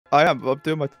I am. I'm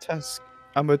doing my task.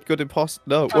 I'm a good imposter.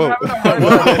 No, whoa.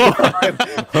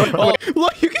 Oh,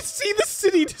 look, you can see the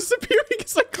city disappearing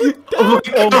as I click down.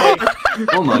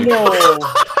 Oh my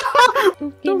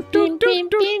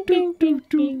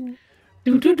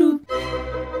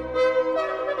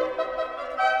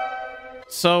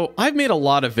So, I've made a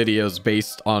lot of videos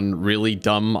based on really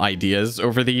dumb ideas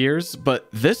over the years, but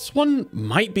this one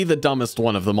might be the dumbest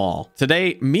one of them all.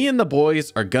 Today, me and the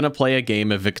boys are gonna play a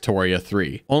game of Victoria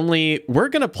 3. Only, we're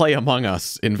gonna play Among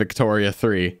Us in Victoria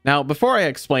 3. Now, before I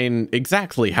explain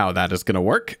exactly how that is gonna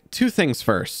work, two things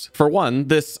first. For one,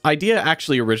 this idea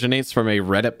actually originates from a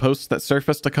Reddit post that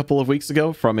surfaced a couple of weeks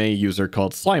ago from a user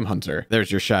called Slime Hunter. There's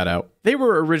your shout out. They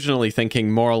were originally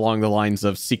thinking more along the lines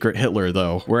of Secret Hitler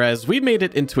though, whereas we made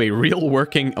it into a real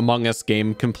working Among Us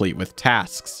game complete with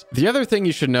tasks. The other thing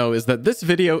you should know is that this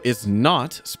video is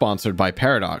not sponsored by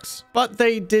Paradox, but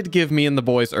they did give me and the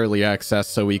boys early access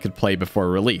so we could play before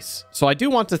release. So I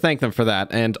do want to thank them for that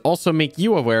and also make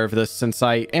you aware of this since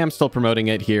I am still promoting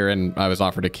it here and I was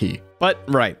offered a key. But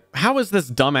right, how is this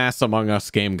dumbass Among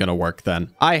Us game gonna work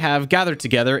then? I have gathered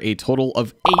together a total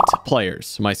of 8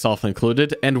 players, myself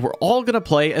included, and we're all gonna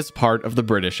play as part of the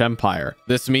British Empire.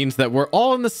 This means that we're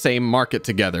all in the same market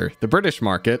together, the British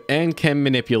market, and can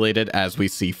manipulate it as we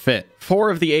see fit.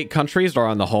 4 of the 8 countries are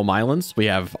on the home islands. We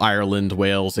have Ireland,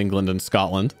 Wales, England, and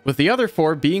Scotland, with the other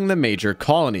 4 being the major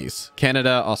colonies: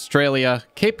 Canada, Australia,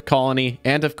 Cape Colony,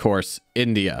 and of course,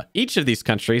 India. Each of these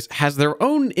countries has their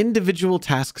own individual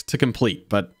tasks to complete,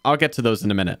 but I'll get to those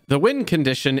in a minute. The win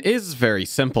condition is very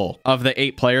simple. Of the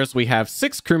 8 players, we have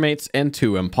 6 crewmates and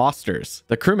 2 imposters.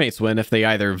 The crewmates win if they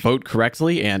either vote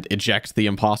correctly and eject the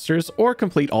imposters or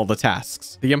complete all the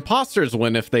tasks. The imposters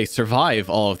win if they survive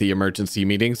all of the emergency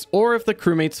meetings or if the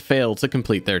crewmates fail to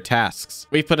complete their tasks.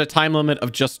 We've put a time limit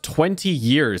of just 20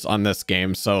 years on this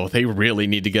game, so they really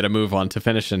need to get a move on to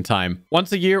finish in time.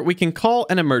 Once a year, we can call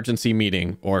an emergency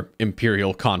meeting, or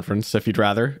Imperial Conference if you'd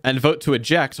rather, and vote to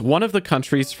eject one of the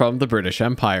countries from the British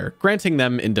Empire, granting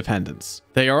them independence.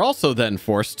 They are also then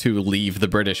forced to leave the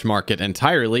British market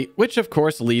entirely, which of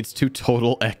course leads to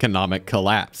total economic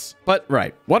collapse. But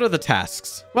right, what are the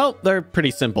tasks? Well, they're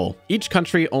pretty simple. Each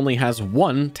country only has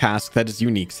one task that is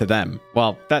unique to them.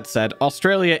 Well, that said,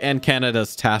 Australia and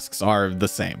Canada's tasks are the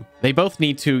same. They both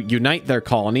need to unite their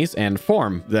colonies and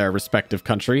form their respective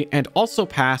country, and also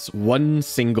pass one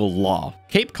single law.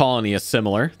 Cape Colony is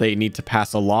similar. They need to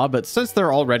pass a law, but since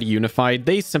they're already unified,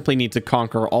 they simply need to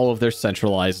conquer all of their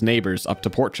centralized neighbors up to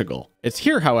Portugal. It's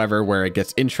here, however, where it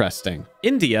gets interesting.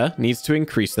 India needs to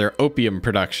increase their opium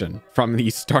production from the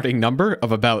starting number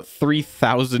of about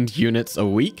 3,000 units a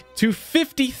week to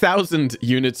 50,000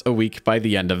 units a week by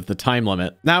the end of the time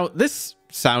limit. Now, this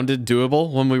sounded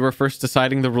doable when we were first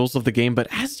deciding the rules of the game, but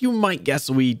as you might guess,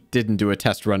 we didn't do a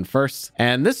test run first,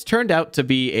 and this turned out to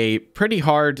be a pretty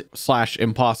hard /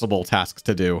 impossible task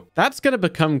to do. That's gonna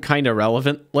become kind of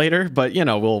relevant later, but you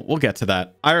know, we'll get to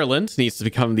that. Ireland needs to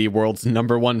become the world's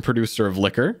 #1 producer of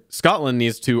liquor. Scotland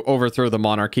needs to overthrow the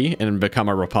monarchy and become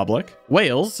a republic.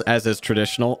 Wales, as is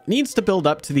traditional, needs to build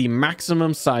up to the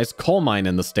maximum size coal mine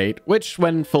in the state, which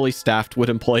when fully staffed would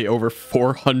employ over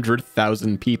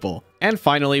 400,000 people. And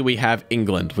finally, we have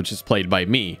England, which is played by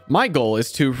me. My goal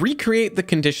is to recreate the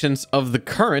conditions of the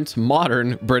current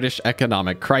modern British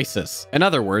economic crisis. In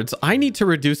other words, I need to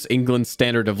reduce England's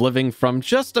standard of living from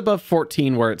just above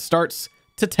 14 where it starts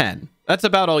to 10. That's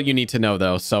about all you need to know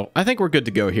though, so I think we're good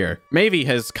to go here. Maeve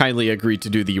has kindly agreed to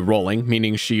do the rolling,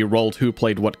 meaning she rolled who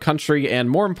played what country, and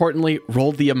more importantly,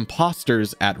 rolled the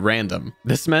imposters at random.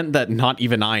 This meant that not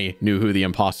even I knew who the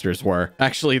imposters were.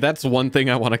 Actually, that's one thing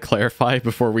I want to clarify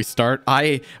before we start.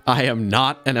 I am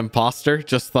not an imposter,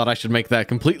 just thought I should make that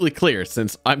completely clear,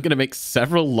 since I'm gonna make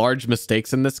several large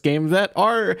mistakes in this game that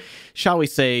are, shall we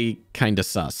say, kinda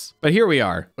sus. But here we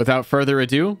are. Without further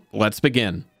ado, let's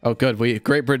begin. Oh, good.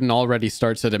 Great Britain already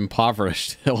starts at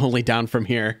impoverished. Only down from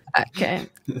here. Okay.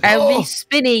 I'll be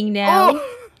spinning now.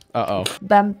 Uh-oh.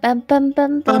 Bum bum bum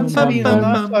bum bum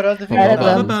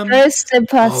bum bum. First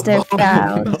imposter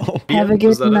found. Have a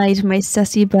good night, my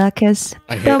sussy blackers.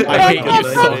 I hate you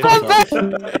so much.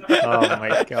 Oh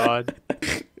my god.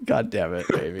 God damn it,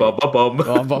 baby. Bum, bum, bum.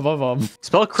 Bum, bum, bum, bum.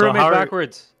 Spell crewmate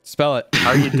backwards. Spell it.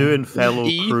 How are you doing, fellow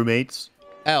E? crewmates?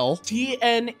 L.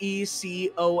 TNECONNI.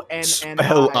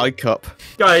 Spell I-cup.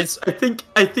 Guys, I think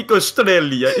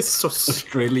Australia is so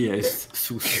Australia is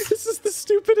so This is the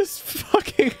stupidest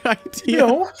fucking idea.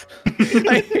 No.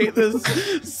 I hate this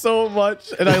so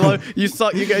much, and I love you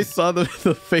guys saw the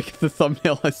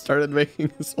thumbnail I started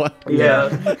making as well. Yeah.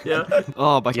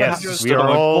 Oh, my Yes, we are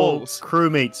all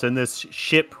crewmates in this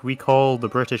ship we call the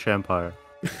British Empire.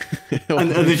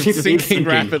 And the ship is sinking sinking.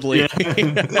 rapidly.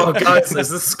 Yeah. Oh, guys, is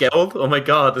this scaled? Oh my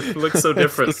god, it looks so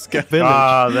different.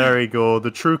 Ah, there we go.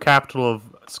 The true capital of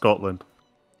Scotland.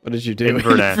 What did you do?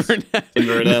 Inverness.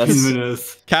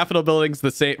 Inverness. Capitol building's the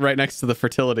same, right next to the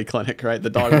fertility clinic, right? The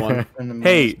dog one.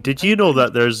 Hey, did you know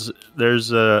that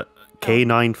there's a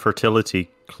canine fertility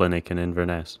clinic in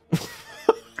Inverness?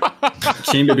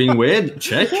 Chamber being weird.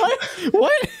 Check.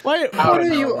 What? What are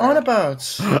you on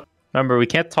about? Remember, we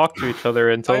can't talk to each other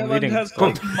until Ireland meeting. has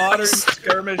like modern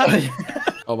skirmish.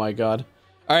 Oh my god.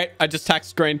 All right, I just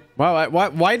taxed grain. Wow,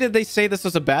 why did they say this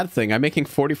was a bad thing? I'm making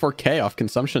 44k off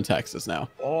consumption taxes now.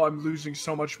 Oh, I'm losing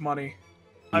so much money.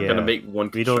 I'm gonna make one.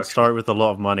 We don't start with a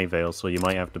lot of money, Vale, so you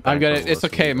might have to. I'm gonna. It's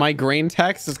okay. My grain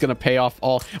tax is gonna pay off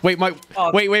all. Wait,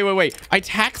 wait. I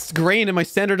taxed grain and my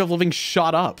standard of living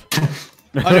shot up.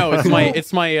 Oh no,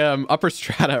 it's my upper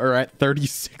strata are at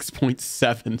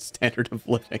 36.7 standard of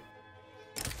living.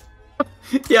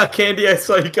 Yeah, Candy, I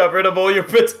saw you got rid of all your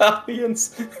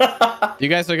battalions. You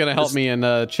guys are gonna help me in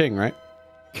Qing, right?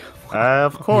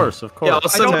 Of course. Yeah, I'll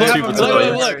send two battalions.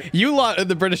 Look, you lot in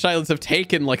the British Islands have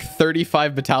taken like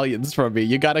 35 battalions from me.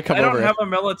 You gotta come over. I don't have a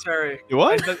military.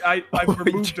 What? I've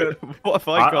removed it. What have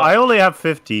I got? I only have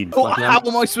 15. Oh, how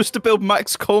am I supposed to build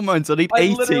max coal mines? I need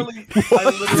 80. I literally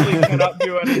cannot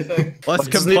do anything. Less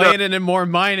complaining and more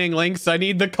mining, Lynx. I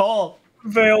need the call.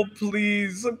 Vale,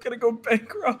 please. I'm gonna go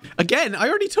bankrupt. Again, I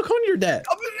already took on your debt.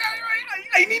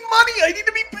 I need money. I need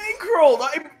to be bankrolled.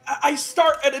 I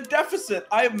start at a deficit.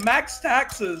 I have max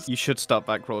taxes. You should start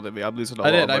bankrolling me. I'm losing a lot.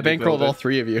 I did. of I money bankrolled building. all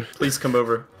three of you. Please come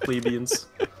over, plebeians.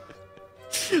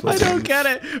 I don't get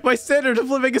it. My standard of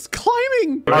living is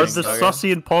climbing. Are the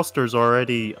sussy imposters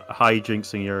already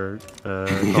hijinxing your?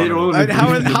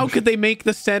 How could they make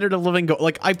the standard of living go?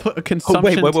 Like I put a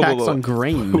consumption tax on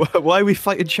grain. Why are we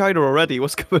fighting China already?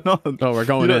 What's going on? Oh, we're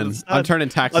going in. Understand. I'm turning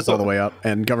taxes all the way up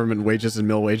and government wages and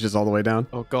mill wages all the way down.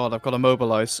 Oh god, I've got to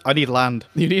mobilize. I need land.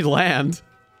 You need land.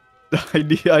 I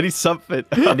need something.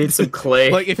 I need some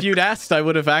clay. Like if you'd asked, I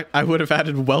would have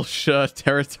added Welsh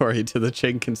territory to the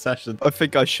Qing concession. I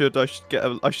think I should. I should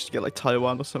get like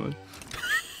Taiwan or something.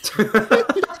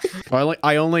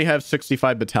 I only have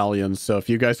 65 battalions, so if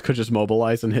you guys could just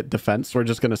mobilize and hit defense, we're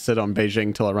just gonna sit on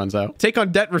Beijing till it runs out. Take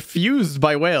on debt refused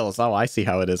by Wales. Oh, I see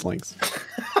how it is, Lynx.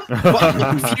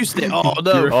 Refused it. Oh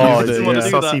no. Oh, it's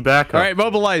a sussy backup. All right,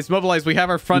 mobilize. We have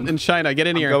our front in China. Get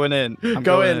in here. Going in.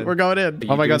 Go in. We're going in.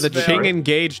 Oh my god, the Qing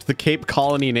engaged the Cape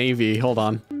Colony Navy. Hold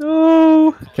on.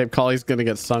 No. Cape Colony's gonna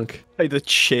get sunk. Hey, the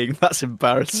Qing. That's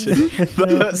embarrassing.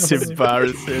 That's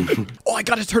embarrassing. Oh, I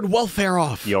gotta turn welfare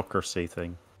off. Theocracy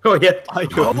thing. Oh yeah. I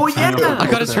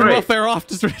gotta turn welfare off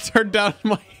to turn down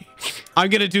my. I'm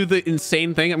gonna do the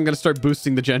insane thing. I'm gonna start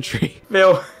boosting the gentry.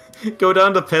 Vale, go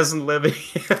down to peasant levy.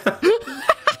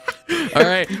 All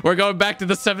right, we're going back to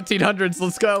the 1700s.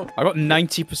 Let's go. I got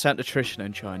 90% attrition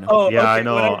in China. Oh, Yeah, okay, I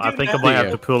know. I think I might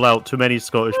have to pull out. Too many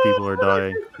Scottish people are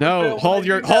dying. No, hold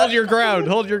your ground.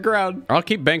 Hold your ground. I'll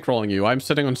keep bankrolling you. I'm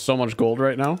sitting on so much gold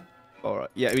right now. All right.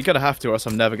 Yeah, we're gonna have to, or else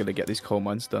I'm never gonna get these coal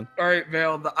mines done. All right,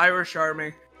 Vale, the Irish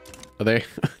army. Are they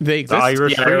exist? The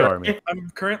Irish Free Army.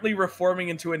 I'm currently reforming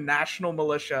into a national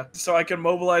militia, so I can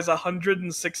mobilize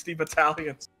 160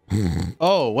 battalions.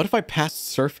 Oh, what if I passed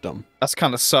serfdom? That's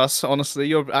kind of sus, honestly.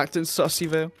 You're acting sussy,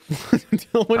 Vale.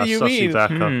 What do you mean?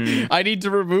 Backup. I need to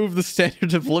remove the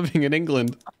standard of living in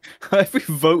England. If we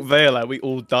vote Vale out, we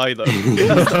all die, though.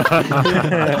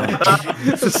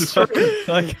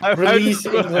 Like, Release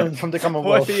England from the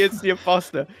Commonwealth. What if he is the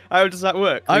imposter? How does that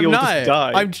work? We I'm all not.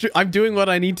 Just die. I'm doing what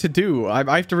I need to do.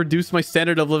 I have to reduce my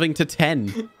standard of living to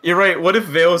 10. You're right. What if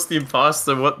Vale's the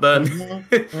imposter? What then?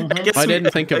 I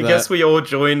didn't think of I that. guess we all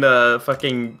join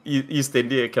fucking East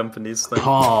India companies. Then.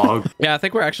 Oh, Yeah, I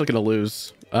think we're actually gonna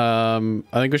lose. I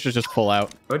think we should just pull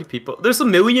out. How many people? There's 1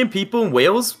 million people in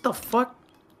Wales. What the fuck?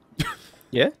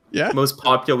 Yeah? Yeah. Most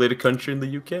populated country in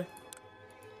the UK.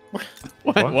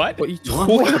 What? What are you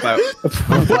talking about?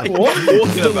 What?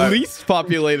 The least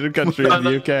populated country in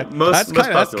the UK. That's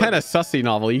kind of sussy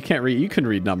novel. You can't read. You can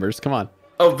read numbers. Come on.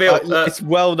 Oh, Vale. It's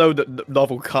well known that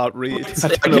Novel can't read. I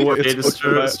don't know what you're it's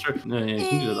talking true. about. It's true. yeah, you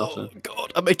can do that also.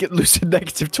 God, I make it lose a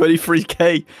negative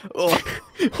 23k. Oh.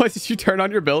 What, did you turn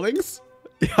on your buildings?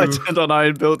 I turned on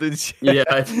iron buildings. Yeah,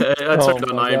 I took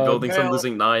on 9 God. buildings. I'm Vale.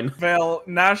 losing 9. Vale,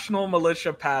 national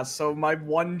militia pass. So my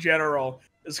one general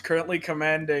is currently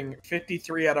commanding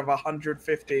 53 out of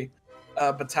 150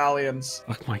 battalions.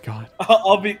 Oh my god.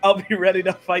 I'll be ready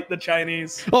to fight the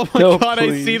Chinese. Oh my No, god,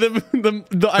 please. I see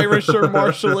the Irish are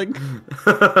marshalling.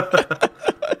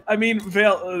 I mean,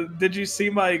 Vale, did you see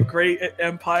my great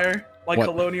empire? My What?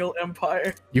 colonial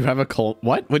empire. You have a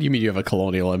what? What do you mean you have a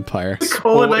colonial empire?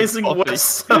 Colonizing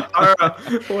West Sahara.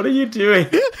 What are you doing?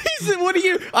 He said, "What are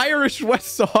you, Irish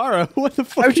West Sahara? What the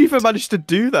fuck?" How'd you even manage to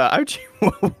do that? How'd you...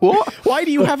 What? Why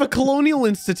do you have a colonial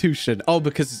institution? Oh,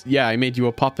 because yeah, I made you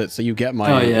a puppet, so you get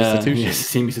my institution. Yes,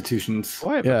 same institutions.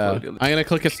 Why have Yeah, a I'm colonial- gonna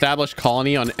click establish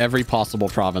colony on every possible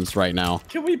province right now.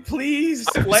 Can we please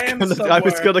I land was somewhere?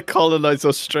 gonna colonize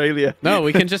Australia. No,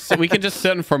 we can just sit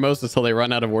in Formosa until they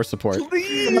run out of war support.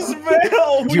 Please,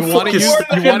 Val. Do you want to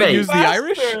use the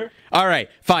Irish? Faster. All right,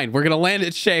 fine. We're gonna land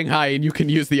at Shanghai, and you can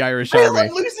use the Irish Val, army.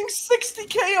 I'm losing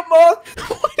 60k a month.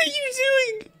 What are you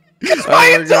doing?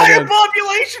 My we're entire going.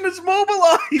 population is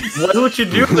mobilized. Why would you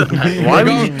do that? Why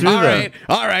We're would you going- do all that? right,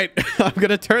 all right. I'm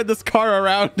gonna turn this car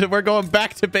around, and we're going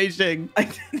back to Beijing. I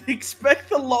didn't expect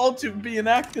the law to be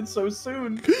enacted so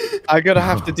soon. I'm gonna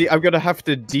have to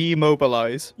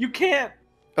demobilize. You can't.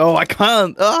 Oh, I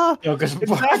can't. Ah. Yo, because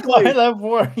Exactly. why that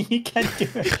war? You can't do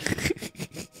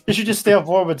it. You should just stay at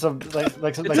war with some like some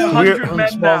It's like 100 some men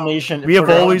small now. nation. We have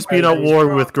for their always own been at priorities. war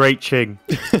with Great Qing.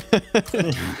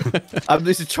 I'm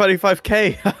losing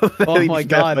 25k. Oh my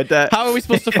god! My debt. How are we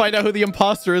supposed to find out who the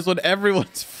imposter is when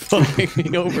everyone's fucking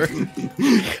me over?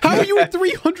 How are you at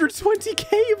 320k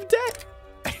of debt?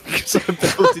 Because I'm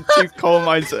building 2 coal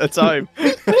mines at a time.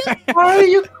 Why are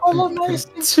you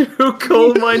colonizing? 2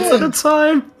 coal mines at a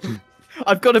time.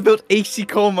 I've got to build 80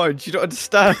 coal mines. You don't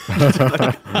understand.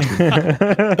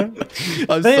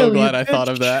 I'm so glad I thought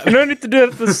of You that. don't need to do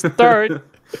it at the start.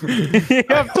 You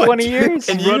have 20 years.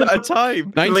 And one at a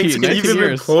time. 19, Links, can you 19 even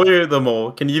years. employ them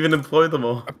all? Can you even employ them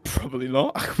all? Probably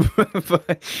not.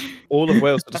 But all of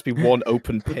Wales will just be one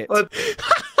open pit. What?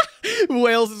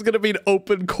 Wales is gonna be an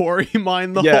open quarry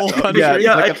mine the Yeah, whole country.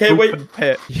 yeah, I an can't wait. open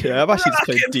Pit. Yeah, I'm actually just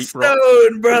playing Fucking deep rock.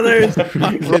 stone, brothers.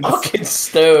 Rocket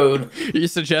stone. Are you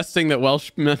suggesting that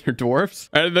Welshmen are dwarfs?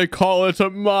 And they call it a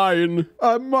mine.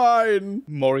 A mine.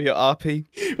 Moria RP.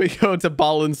 We go to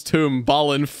Balin's tomb.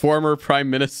 Balin, former Prime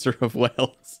Minister of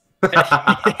Wales.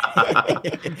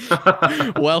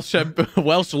 Welsh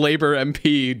Labour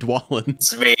MP Dwalin.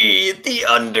 It's me, the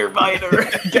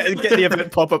Underminer. Get the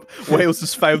event pop up. Wales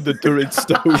has found the Durin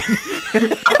stone.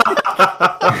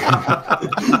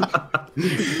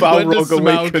 When does Balrog Smaug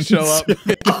awakens. show up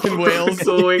in Wales?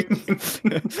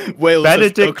 Wales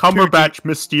Benedict Cumberbatch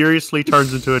mysteriously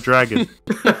turns into a dragon.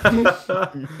 Can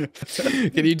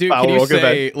you Balrog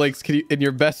say, like, in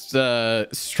your best,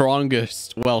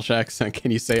 strongest Welsh accent,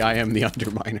 can you say, I am the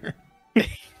Underminer?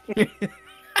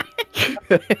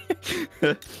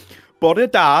 Bore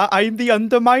da, I'm the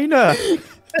Underminer.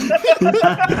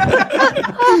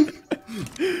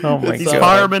 Oh my He's god.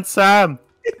 Fireman Sam.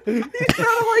 He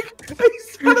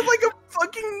sounded like a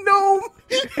fucking gnome.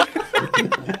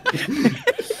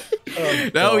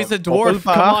 No, he's a dwarf. Bubble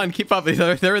Come bath. on, keep up.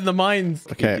 They're in the mines.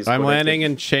 Okay, He's I'm what I landing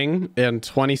in Qing in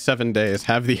 27 days.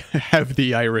 Have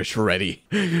the Irish ready.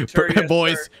 Sure, yes,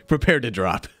 Boys, sir. prepare to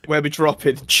drop. Where we drop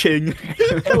it? Ching.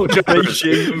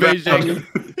 Beijing.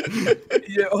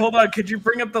 Yeah, hold on. Could you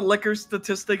bring up the liquor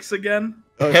statistics again?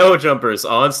 Hell jumpers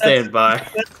on standby.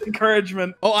 That's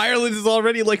encouragement. Oh, Ireland is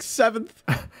already like 7th.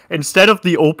 Instead of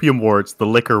the opium war, it's the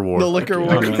liquor war. The liquor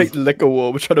war. Big liquor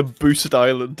war. We're trying to boost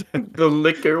Ireland. The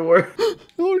liquor war.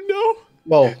 Oh no,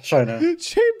 Well, China.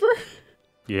 Chamber.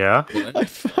 Yeah?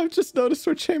 I've just noticed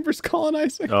where Chamber's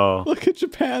colonizing. Oh, Look at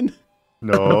Japan.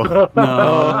 no.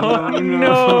 No.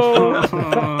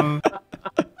 No.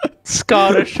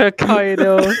 Scottish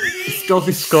Hokkaido.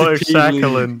 Scottish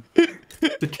Sakhalin.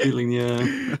 The killing,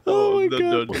 yeah. Oh my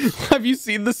no, god. Have you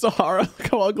seen the Sahara? Look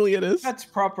how ugly it is. That's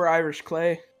proper Irish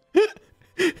clay.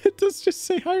 It does just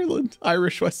say Ireland.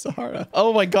 Irish West Sahara.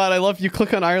 Oh my god, I love you.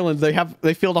 Click on Ireland.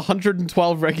 They field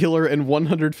 112 regular and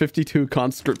 152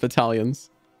 conscript battalions.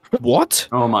 What?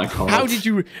 Oh my god. How did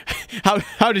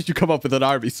you come up with an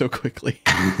army so quickly?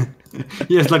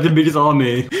 Yes, like the biggest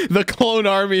army. The clone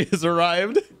army has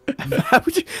arrived. How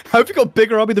have you got a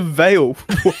bigger army than Vale?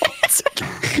 What?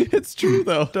 It's true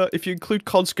though. If you include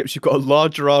conscripts, you've got a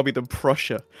larger army than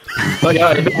Prussia.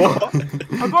 Yeah, what?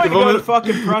 I'm going to go to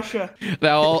fucking Prussia.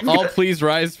 Now all please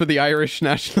rise for the Irish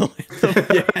national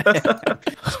anthem.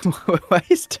 Why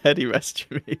is Teddy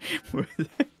rescuing me?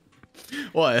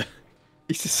 What?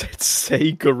 He just said,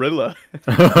 say gorilla.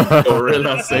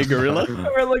 Gorilla. Say gorilla?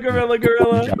 Gorilla.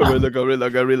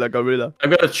 Gorilla. I'm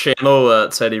gonna channel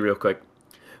Teddy real quick.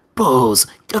 Balls,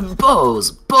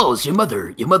 balls, your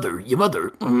mother, your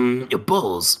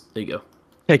balls. There you go.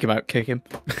 Take him out, kick him.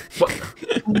 What?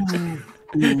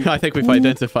 I think we've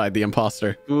identified the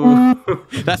imposter. Ooh.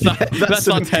 That's not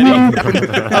Teddy.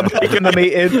 I'm taking the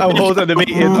meeting. I'm holding the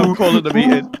meeting. I'm calling the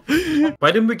meeting.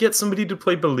 Why didn't we get somebody to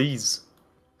play Belize?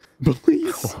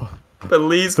 Belize.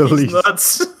 Belize Belize. he's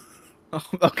nuts.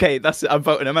 Okay, that's it. I'm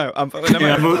voting him out. I'm voting him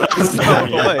Yeah,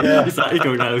 out. yeah. He's like,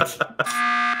 going out.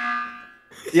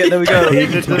 Yeah, there we go. He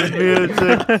did the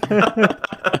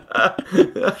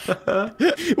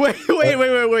music.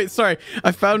 Wait. Sorry.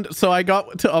 I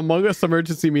got to Among Us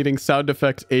Emergency Meeting sound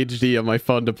effect HD on my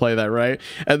phone to play that, right?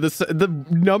 And the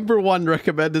number one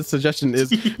recommended suggestion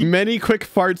is many quick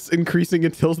farts increasing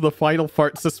until the final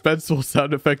fart suspenseful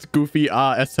sound effect goofy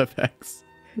SFX.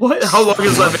 What? How long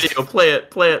is that video? Play it.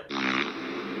 Play it.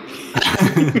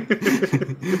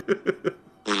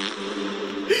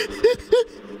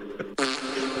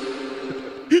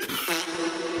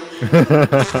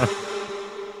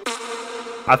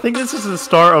 I think this is the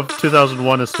start of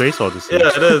 2001: A Space Odyssey.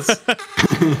 Yeah, it is.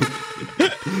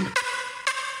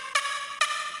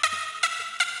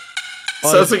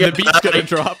 Sounds like the a beat's gonna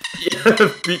drop. Yeah,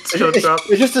 the beat's gonna drop.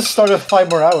 It's just the start of 5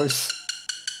 more hours.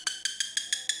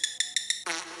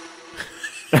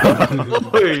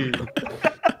 Oi.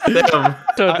 Damn.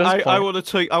 I want to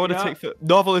take. The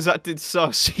novel is acted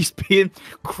sus. He's being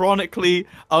chronically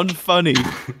unfunny.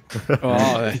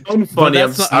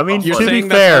 Unfunny. I mean, You're to be saying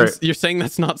fair, you're saying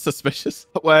that's not suspicious.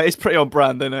 Well, it's pretty on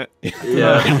brand, isn't it?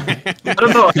 Yeah. I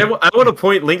don't know. I want to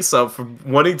point Links out for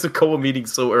wanting to call a meeting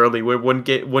so early. We're 1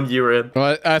 year in.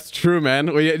 Well, that's true, man.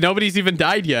 Nobody's even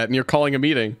died yet, and you're calling a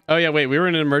meeting. Oh yeah, wait. We were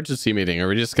in an emergency meeting. Are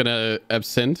we just gonna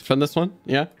absent from this one?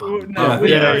 Yeah.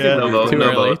 No,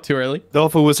 Too early.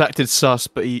 Novel was acted sus,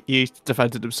 but he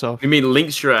defended himself. You mean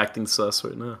Links? You're acting sus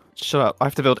right now. Shut up! I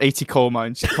have to build 80 coal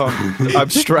mines. I'm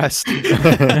stressed.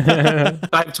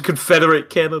 Back to Confederate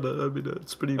Canada. I mean,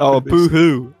 it's pretty. Oh, pretty basic.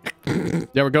 boo-hoo!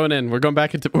 Yeah, we're going in. We're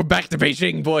back to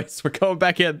Beijing, boys. We're going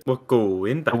back in. We're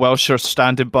going back. The Welsh are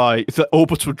standing by. The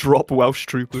Orbit will drop Welsh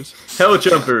troopers. Hell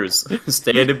jumpers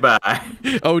standing by.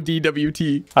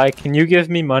 ODWT. Hi, can you give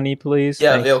me money, please?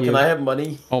 Thank you. Can I have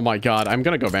money? Oh my god, I'm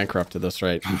gonna go bankrupt to this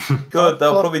rate. Good,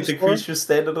 that'll probably decrease your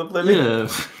standard of living. Yeah.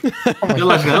 I'd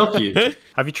like to help you.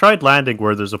 have you tried landing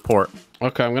where there's a port?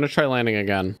 Okay, I'm gonna try landing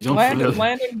again. Don't Land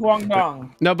forget- in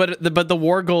Guangdong. No, but the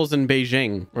war goal's in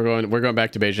Beijing. We're going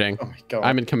back to Beijing. Oh my god.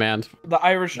 I'm in command. The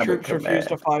Irish troops refuse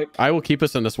to fight. I will keep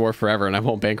us in this war forever, and I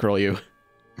won't bankroll you.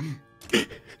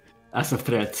 That's a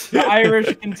threat. The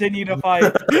Irish continue to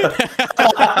fight.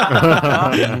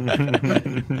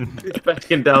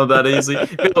 Backing down that easy.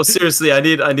 No, seriously, I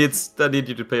need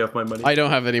you to pay off my money. I don't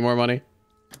have any more money.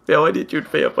 Yeah, I need you to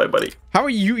pay off my money. How are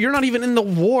you? You're not even in the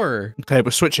war. Okay,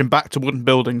 we're switching back to wooden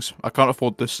buildings. I can't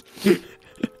afford this.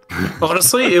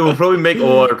 Honestly, it will probably make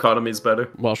all our economies better.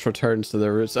 Welsh returns to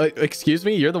their roots. Excuse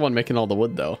me, you're the one making all the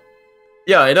wood, though.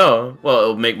 Yeah, I know. Well,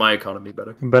 it'll make my economy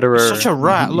better. Better. Such a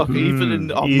rat. Look, even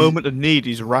in our moment of need,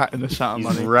 he's ratting us out of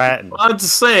He's money. ratting. I'm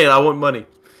just saying, I want money.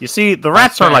 You see, the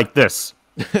rats are like this.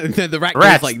 The rat goes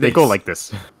Rats, like they this. go like this.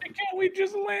 Can't we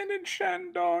just land in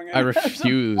Shandong? I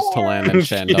refuse to land in Yeah,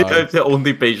 Shandong.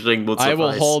 only Beijing will suffice. I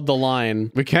will hold the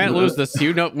line. We can't lose this. Do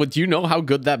you know how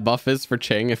good that buff is for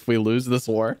Qing if we lose this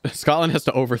war? Scotland has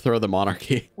to overthrow the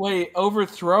monarchy. Wait,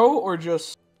 overthrow or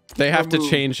just? They have to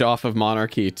remove? change off of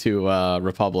monarchy to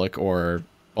republic or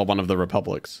one of the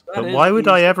republics. That But is why would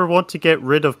I easy. ever want to get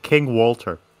rid of King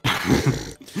Walter?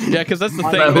 Yeah, because that's the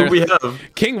Who thing. we have?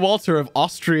 King Walter of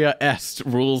Austria Est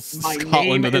rules My Scotland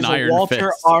name with an is iron Walter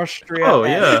fist. Austria. Oh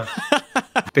yeah.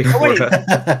 Wait,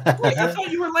 I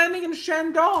thought you were landing in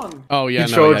Shandong. Oh yeah,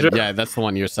 You no, showed yeah, that's the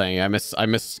one you're saying. I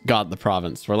misgot the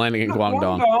province. We're landing in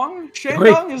Guangdong.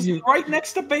 Shandong is right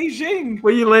next to Beijing.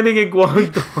 Where are you landing in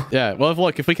Guangdong? Yeah, well,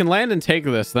 look, if we can land and take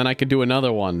this, then I could do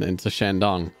another one into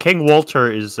Shandong. King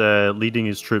Walter is leading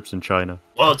his troops in China.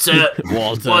 Walter,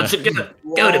 Walter. Walter, go to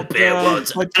bed,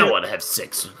 Walter. Walter. I don't want to have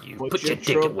sex with you. Put your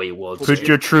dick away, Walter. Put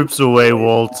your troops away,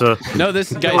 Walter. No,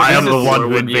 this guy. I am this the is- one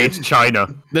who invades China.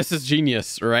 This is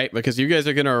genius, right? Because you guys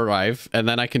are gonna arrive, and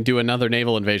then I can do another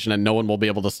naval invasion, and no one will be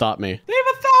able to stop me. They have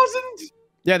 1,000.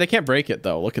 Yeah, they can't break it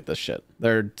though. Look at this shit.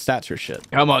 Their stats are shit.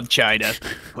 Come on, China.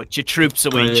 Put your troops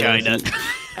away, China.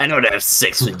 I don't have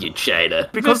sex with you, China.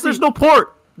 Because there's no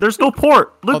port. There's no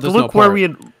port. Look, there's look no where port.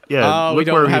 we Oh, we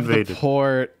look where don't we have the invaded.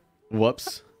 port.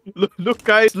 Whoops. Look,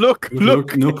 guys, look. No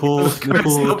pause, no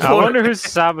pause. I wonder who's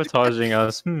sabotaging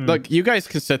us. Look, you guys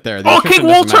can sit there. The Oh, attrition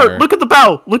King doesn't Walter! matter. Look at the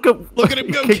bow. Look at at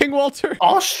him go, King Walter.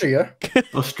 Austria?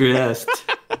 Austria Est.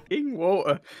 King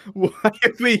Walter. Why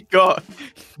have we got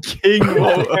King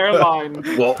Walter? Airline.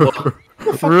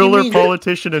 ruler,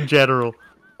 politician, and general.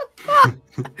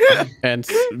 And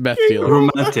meth dealer.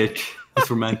 Romantic. It's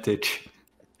romantic.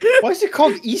 Why is it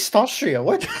called East Austria?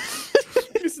 What?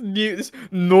 This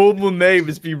normal name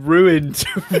has been ruined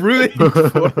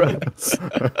for us.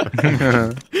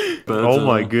 But, Oh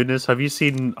my goodness, have you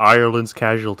seen Ireland's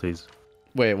casualties?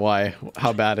 Wait, why?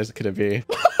 How bad could it be?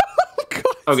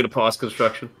 I'm gonna pause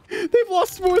construction. They've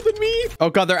lost more than me. Oh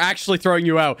god, they're actually throwing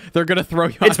you out. They're gonna throw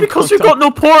you out. It's because we've got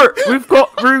no port.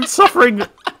 We're suffering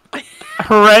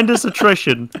horrendous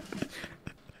attrition.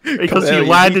 Because Hell, you you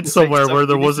landed need to somewhere take where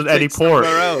there you need to wasn't take any somewhere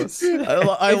port. else.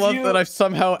 I love that I've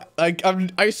somehow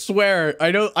I swear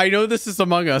I know this is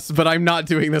Among Us, but I'm not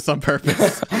doing this on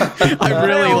purpose. I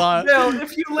really lost. No,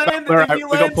 if you land, We're out. if you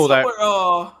We got land pulled out. somewhere,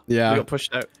 oh. Yeah. We got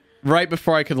pushed out. Right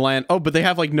before I could land. Oh, but they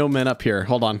have like no men up here.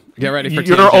 Hold on. Get ready for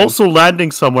You're TNG. also landing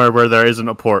somewhere where there isn't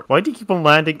a port. Why do you keep on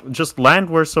landing? Just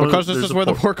land where some. Because this there's is a where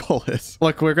the port. porthole is.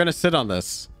 Look, we're gonna sit on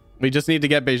this. We just need to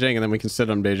get Beijing, and then we can sit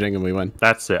on Beijing, and we win.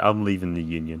 That's it. I'm leaving the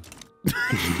union.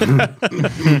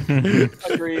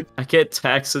 Agreed. I can't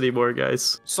tax anymore,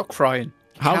 guys. Stop crying.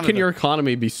 How can Canada. your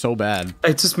economy be so bad?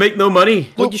 I just make no money.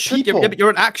 Well, you should. people. Yeah, but you're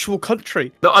an actual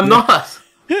country. No, I'm not.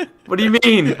 What do you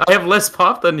mean? I have less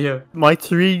pop than you. My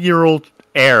 3-year-old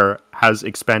heir has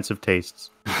expensive tastes.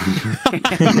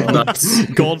 Nuts.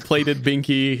 Gold-plated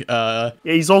binky. Yeah,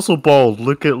 he's also bald.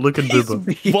 Look at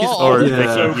Booba. Bald. Or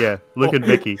Yeah. Vicky. Yeah, look at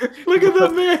Vicky. Look at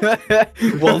that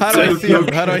man. Well, How do I see him?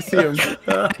 How do I see him?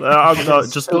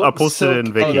 I posted it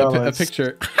in Vicky. Oh, no. A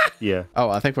picture. Yeah. Oh,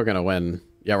 I think we're gonna win.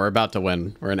 Yeah, we're about to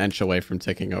win. We're an inch away from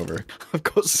taking over. I've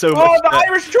got so Oh, much. the debt.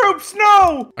 Irish troops!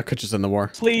 No! Akucha's in the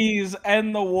war. Please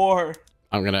end the war.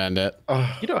 I'm gonna end it.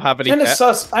 You don't have any. Kind of debt.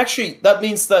 sus. Actually, that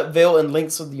means that Vale and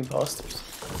Lynx are the imposters.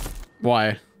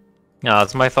 Why? Yeah,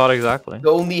 that's my thought exactly.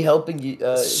 They're only helping you.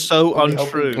 So only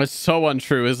untrue. It's so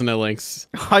untrue, isn't it, Lynx?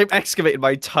 I've excavated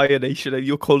my entire nation, and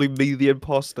you're calling me the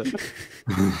imposter.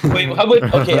 Wait, how many?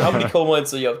 Okay, how many coal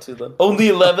mines are you up to then? Only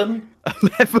 11.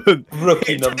 11.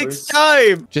 Rookie It takes numbers.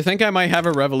 time. Do you think I might have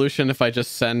a revolution if I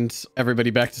just send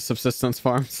everybody back to subsistence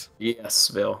farms? Yes,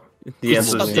 Bill. The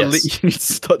answer is You yes. need to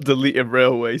start deleting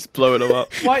railways, blowing them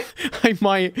up. Why? I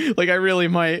might, like, I really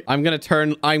might. I'm going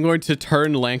to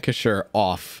turn Lancashire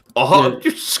off. Oh,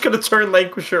 you're just gonna turn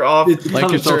Lancashire off.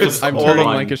 Lancashire, I'm turning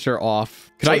Lancashire off.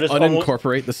 Can So I just almost-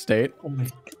 unincorporate the state?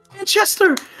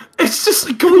 Manchester! It's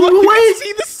just going away! I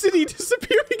see the city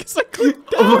disappearing as I click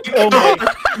down. Oh my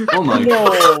god! Oh my No.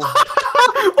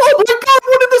 Oh my god,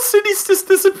 one of the cities just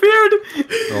disappeared!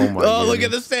 Oh my. Oh, look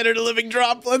at the standard of living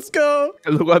drop. Let's go.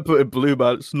 Look, I put in blue,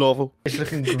 man. It's novel. It's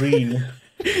looking green.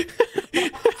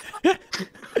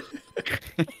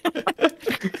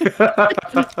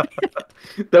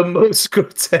 The most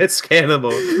grotesque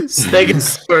animal,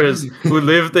 Stegosaurus, who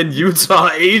lived in Utah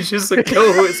ages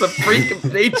ago, is a freak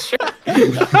of nature.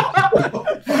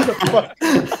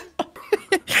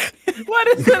 Why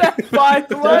does it have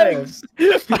 5 legs?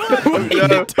 It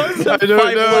does have I don't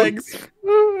 5 know. legs.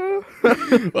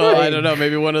 Well, I don't know.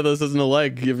 Maybe one of those isn't a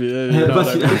leg. If you know what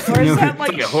I mean. Or is that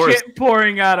like a horse. shit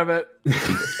pouring out of it?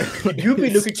 You'd be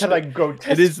looking kind of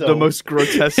grotesque. It is the though. most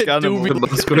grotesque It do animal. be The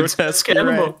most grotesque you're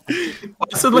animal. Why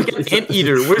is it like an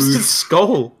anteater? Where's his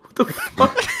skull? What the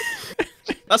fuck?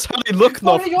 That's how they look,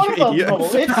 What not are you on about, idiot. Noel?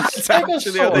 It's That's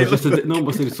actually how they Stegosaurus. look. No,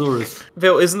 Stegosaurus.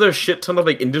 Bill, isn't there a shit ton of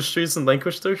like industries in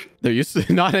Lancaster? There used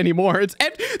to not anymore. It's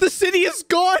the city is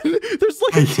gone. There's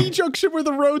like a T junction where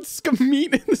the roads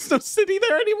meet, and there's no city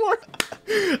there anymore.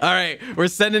 All right, we're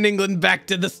sending England back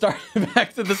to the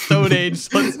back to the Stone Age.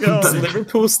 Let's go. Is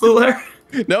Liverpool still there?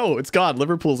 No, it's gone.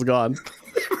 Liverpool's gone.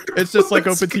 It's just like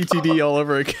OpenTTD all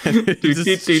over again. It just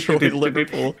destroyed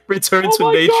Liverpool. Return Oh to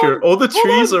my nature. God. All the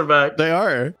trees are back. They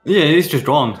are. Yeah, it's just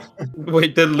gone.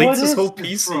 Wait, then Link's is whole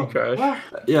this PC from? crashed.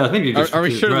 Yeah, I think you just. Are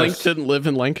we sure Link addressed. didn't live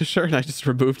in Lancashire and I just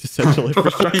removed essential You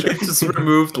infrastructure? just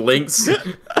removed Link's.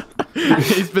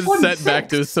 He's been sent back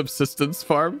to his subsistence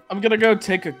farm. I'm gonna go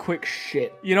take a quick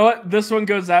shit. You know what? This one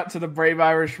goes out to the brave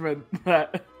Irishman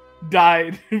that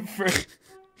died for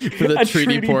For the a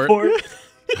treaty port.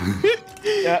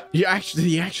 Yeah. Did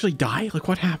he actually die? Like,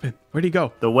 what happened? Where'd he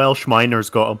go? The Welsh miners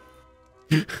got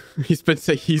him. He's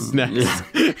next. Yeah.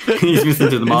 He's missing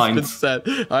to the He's been mines. set.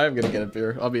 I am gonna get a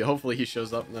beer. Hopefully he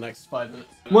shows up in the next 5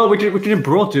 minutes. Well, we can have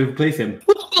brought to replace him.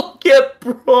 Get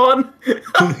Braun.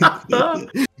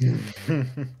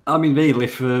 I mean, Vale,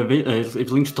 if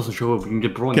Lynch doesn't show up, we can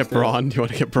get Braun. Get instead. Braun. Do you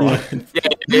want to get Braun?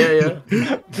 Yeah.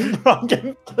 I'm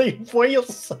getting playing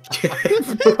Wales.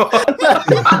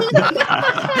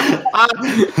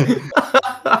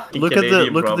 Look at the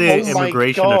Canadian the Oh my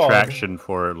immigration God. attraction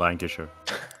for Lancashire.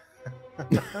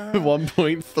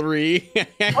 1.3.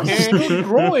 It's still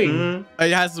growing.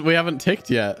 We haven't ticked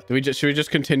yet. Should we just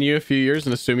continue a few years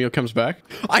and assume he comes back?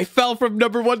 I fell from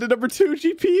number 1 to number 2,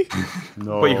 GP.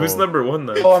 No. Wait, who's number 1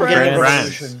 then? Oh, I'm getting a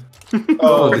France. revolution.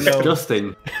 Oh, no.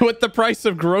 disgusting. With the price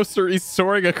of groceries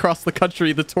soaring across the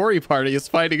country, the Tory party is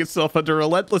finding itself under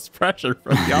relentless pressure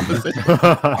from the opposition.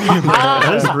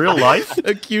 That is real life.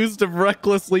 Accused of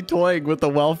recklessly toying with the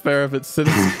welfare of its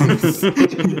citizens.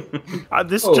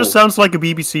 This just sounds like a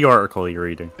BBC article you're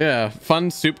reading. Yeah,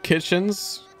 fun soup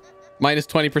kitchens. Minus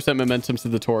 20% momentum to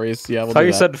the Tories. Yeah, we'll I thought do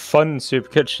you that. said fun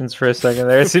soup kitchens for a second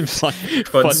there. It seems fun,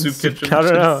 Fun soup kitchen. I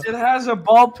don't know. It has a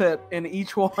ball pit in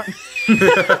each one.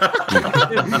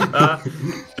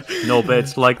 No, but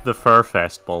it's like the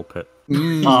Furfest ball pit.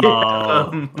 No,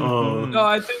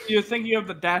 I think you're thinking of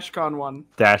the DashCon one.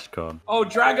 Dashcon. Oh,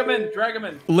 drag him in, drag him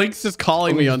in. Lynx is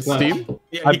calling me on Steam.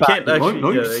 Yeah, you can't actually.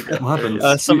 What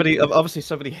happens?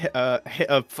 Somebody hit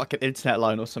a fucking internet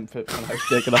line or something and I was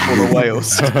digging up all the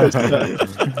whales.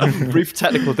 Brief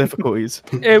technical difficulties.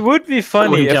 It would be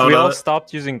funny if we all it.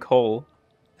 stopped using coal.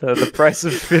 The price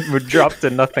of it would drop to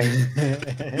nothing.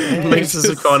 Lynx's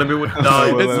economy would die.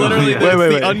 It's literally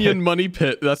wait. the onion money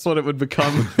pit. That's what it would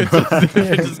become.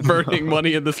 It's just burning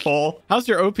money in this hole. How's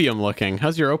your opium looking? Wait,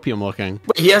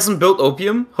 he hasn't built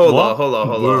opium? Hold on.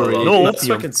 No That's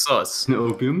opium. fucking sus. No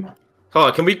opium? Hold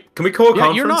on, can we call a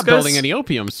conference, You're not guys? building any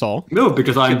opium, Saul. No,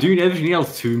 because I'm doing everything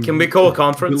else to Can we call a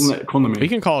conference? build an economy. We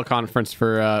can call a conference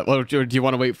for. Well, do you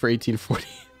want to wait for 1840?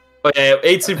 Oh yeah,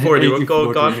 1840. We'll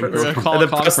call a conference. We're gonna call And a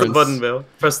then press the conference. button, Bill.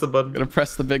 Press the button. Gonna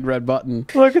press the big red button.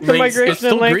 Look at the Lynx, migration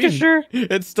still in Lancashire. green.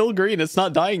 It's still green. It's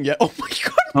not dying yet. Oh my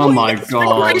god. Oh my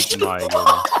god. My goodness.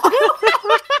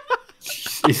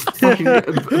 It's fucking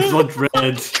blood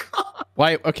red.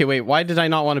 Why? Okay, wait. Why did I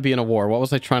not want to be in a war? What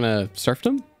was I trying to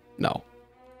serfdom? No.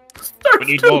 We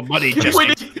need more money, Jesse.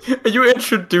 Wait, are you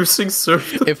introducing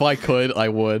serfdom? If I could, I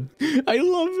would. I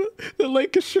love that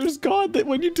Lancashire's god that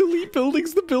when you delete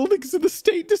buildings, the buildings in the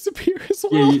state disappear as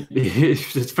well. Yeah,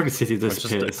 it's fucking city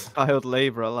disappears. Child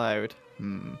labour allowed.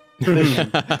 There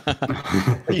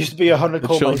used to be 100 The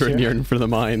coal mines children here. yearn for the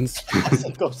mines.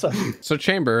 So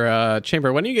Chamber,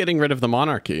 when are you getting rid of the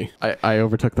monarchy? I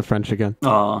overtook the French again.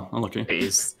 Oh, unlucky.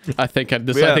 I think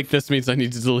this means I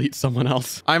need to delete someone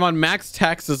else. I'm on max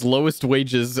taxes, lowest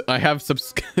wages. I have some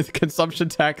consumption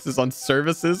taxes on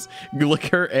services,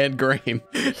 liquor, and grain.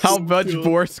 How much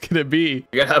worse can it be?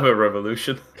 You gotta have a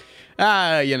revolution.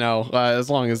 As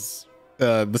long as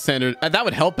the standard that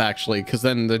would help actually, because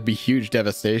then there'd be huge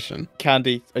devastation.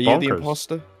 Candy, are you the Bonkers.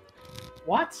 imposter?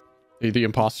 What? Are you the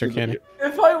imposter, Candy?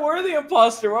 If I were the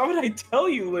imposter, why would I tell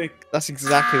you, Link? That's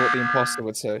exactly what the imposter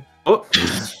would say. Oh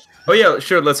yeah,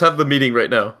 sure. Let's have the meeting right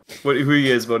now. Who are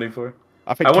you guys voting for?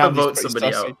 I think I want to Candy's vote pretty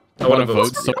somebody sussy. out. I want to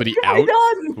vote somebody out.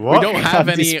 What? We don't have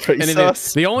Candy's any. pretty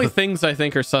sus. The only things I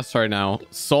think are sus right now.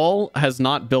 Sol has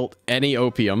not built any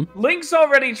opium. Link's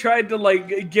already tried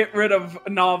to get rid of a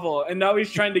novel, and now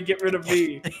he's trying to get rid of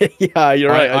me. Yeah,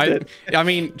 you're right. I did. I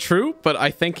mean, true, but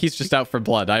I think he's just out for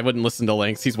blood. I wouldn't listen to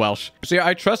Lynx. He's Welsh. So yeah,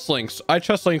 I trust Lynx. I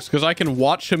trust Lynx because I can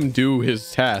watch him do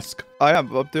his task. I'm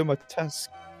doing my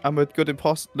task. I'm a good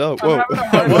imposter. No, whoa. Hold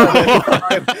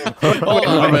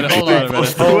on a minute. Hold on a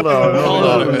minute. Hold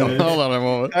on a minute. Hold on a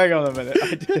moment. Hang on a minute. I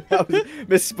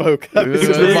misspoke.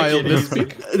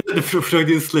 The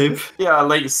Freudian slip. Yeah,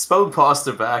 like spell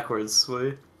imposter backwards, will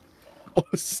you?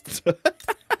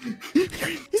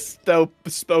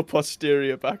 Spell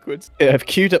posterior backwards. Yeah, I've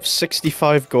queued up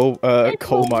 65 coal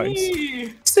mines.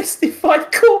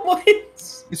 65 coal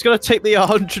mines. It's gonna take me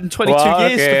 122 Well,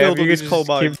 years okay, to build if all you these could coal just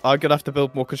mines. I'm gonna have to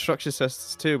build more construction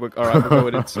systems too. But all right, we're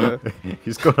going into.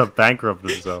 He's gonna bankrupt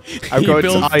himself. I'm He going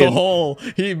builds to the iron. hole.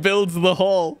 He builds the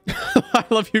hole. I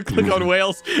love you. Click on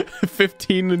Wales.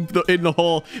 15 in the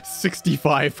hole.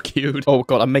 65 queued. Oh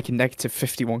god, I'm making negative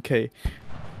 51k.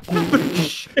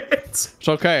 It's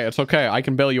okay. It's okay. I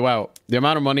can bail you out. The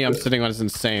amount of money I'm sitting on is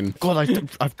insane. God,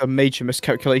 I've done major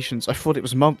miscalculations. I thought it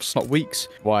was months, not weeks.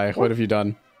 Why? What have you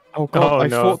done? Oh god, Oh, I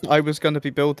no. thought I was going to be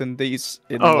building these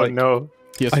in Oh no.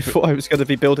 Yes. I thought I was going to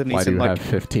be building Why these do in you like have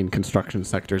 15 construction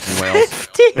sectors in Wales?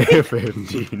 15.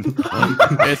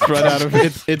 It's run out of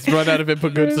it's run out of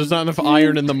input goods. There's not enough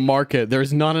iron in the market.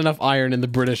 There's not enough iron in the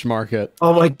British market.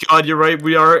 Oh my god, you're right.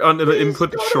 We are under the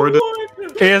input shortage.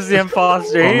 He is the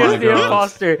imposter. He is the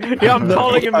imposter. Yeah, I'm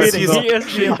calling a meeting. He is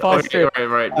the imposter.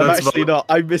 Right. I'm That's actually not.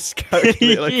 I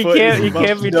miscalculated. I He thought it was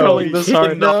can't be months. trolling this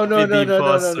hard. No.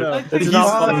 It's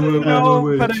not.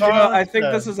 No, but I think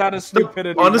this is out of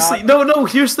stupidity. Honestly, no.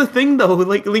 Here's the thing, though.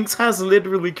 Like, Lynx has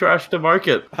literally crashed the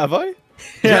market. Have I?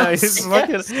 Yeah, Yes. he's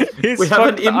fucking. He's We have an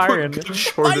fucked the iron. input goods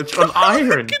shortage on iron.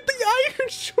 Look at the iron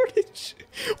shortage.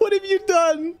 What have you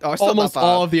done? Oh, it's not Almost that bad.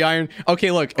 all of the iron.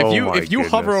 Okay, look. Oh If my you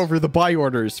hover goodness. over the buy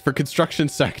orders for construction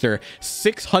sector,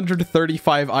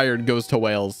 635 iron goes to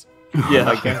Wales. Yeah,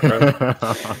 I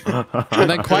guess. And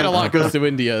then quite a lot goes to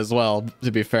India as well,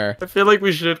 to be fair. I feel like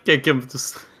we should kick him to...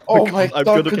 Oh my I'm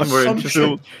god, gonna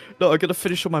consumption. No, I'm gonna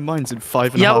finish all my mines in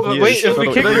 5.5 Yeah, years. wait, if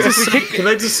we kick, Can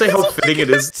I just say how fitting it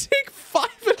is? Take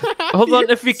 5.5 hold on,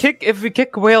 years. if we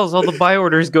kick Wales, all the buy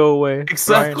orders go away.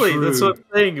 Exactly, that's what I'm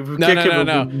saying. If we kick him,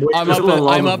 No. it'll be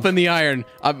I'm up in the iron.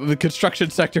 The construction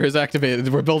sector is activated.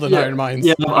 We're building iron mines.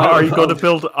 Yeah, Are you going to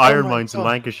build iron my mines in God.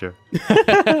 Lancashire?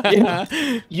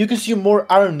 You consume more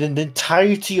iron than the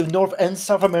entirety of North and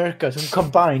South America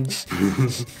combined.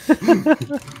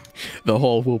 The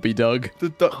hole will be dug.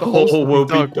 The hole will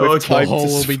be dug. With time hole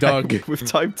to will be spare. dug. With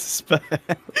time to spare.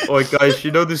 Oh, guys, you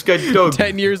know this guy Doug.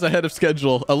 10 years ahead of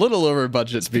schedule. A little over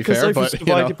budget, to be Because fair, I was but you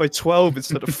know. divided by 12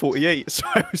 instead of 48, so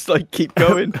I was like, keep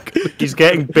going. He's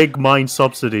getting big mine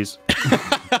subsidies.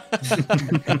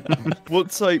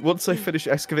 Once I finish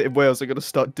excavating Wales, I'm gonna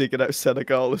start digging out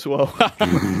Senegal as well.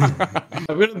 I'm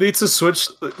gonna need to switch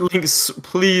links.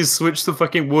 Please switch to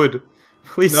fucking wood.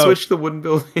 Please No. switch to wooden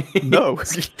building. No.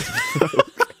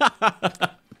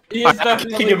 He is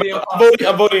definitely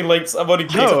I'm voting links. I'm voting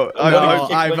Kings. No,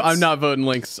 I'm not voting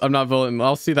links. I'm not voting.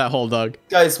 I'll see that hole, Doug.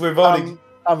 Guys, we're voting.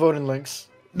 I'm voting links.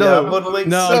 Yeah, I'm voting links.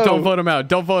 No, don't vote him out.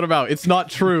 Don't vote him out. It's not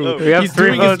true. No. We have He's 3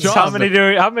 doing his votes. job. How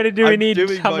many do we need?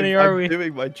 How many are we? I'm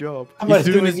doing my job. He's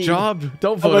doing his job.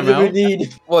 Don't How vote much him do we out.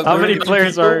 need? What, How we're many gonna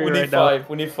players people? are we We need right now? 5.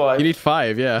 We need 5. You need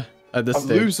 5, yeah. At this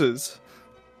stage. Losers.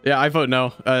 Yeah, I vote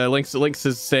no. Links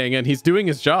is staying in. He's doing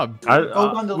his job.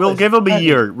 on the We'll list. give him a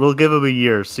year. We'll give him a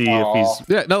year. See if he's.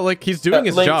 Yeah, no, like he's doing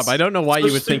his Links, job. I don't know why you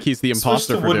switch would to- think he's the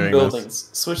imposter switch to for wooden doing buildings.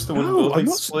 this. Switch to wooden No, I'm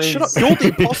buildings, not. please. Shut up. You're the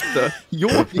imposter.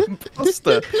 You're the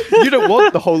imposter. You don't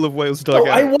want the whole of Wales dug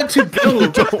I out. want to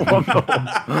build.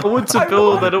 I want to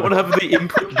build. I don't want to have the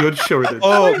input good shortage.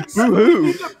 Oh,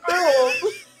 boo-hoo.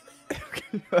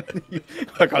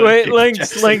 Wait,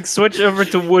 Links, switch over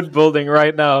to wood building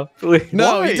right now, please.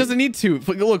 No, Why? he doesn't need to.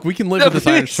 Look, we can live with this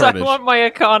iron Please, I shortage. want my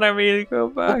economy to go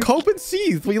Well, back. cope and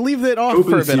seethe. We leave it off Cope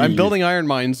for a and bit. I'm seethe. building iron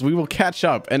mines. We will catch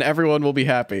up, and everyone will be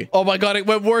happy. Oh my god, it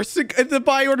went worse. The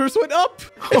buy orders went up.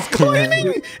 It's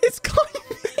climbing. It's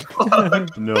climbing.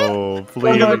 No, Oh please.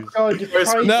 my god, the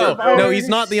price No, of no, iron he's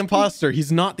not the is- imposter.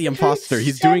 He's not the imposter.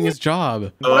 He's doing his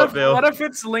job. What if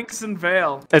it's Links and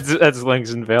Vale? That's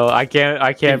Links and Vale. I can't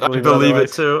I believe believe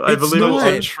it otherwise. too. I It's believe not.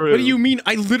 it's true. What do you mean?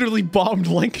 I literally bombed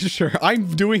Lancashire. I'm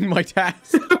doing my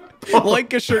task.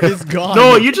 Lancashire is gone.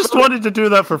 No, you just wanted to do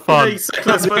that for Yeah, fun.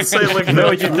 exactly. I was about to say, like, No,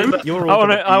 no, you didn't. You're I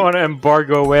all want to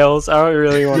embargo Wales. I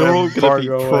really want to You're all gonna be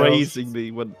embargo Wales. praising me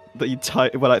when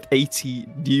like 80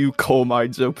 new coal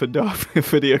mines opened up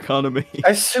for the economy.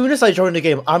 As soon as I join the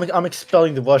game, I'm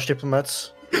expelling the Welsh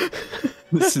diplomats.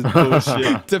 This is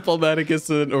bullshit. Diplomatic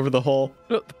incident over the hole.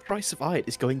 Look, the price of iron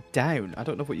is going down. I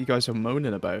don't know what you guys are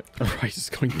moaning about. The price is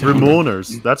going down.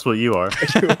 Ramoners, that's what you are.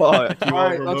 You are. You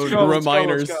Alright, are let's Ramon. go.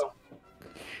 Reminders.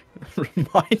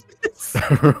 Let's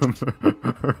go.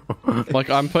 Like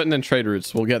I'm putting in trade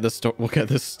routes. We'll get this. We'll get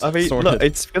this I mean, sorted. look,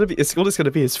 it's all it's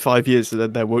gonna be is 5 years, and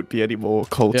then there won't be any more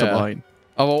coal to Yeah. mine.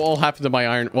 Oh, what will happen to my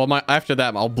iron? Well, after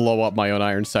that, I'll blow up my own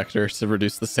iron sector to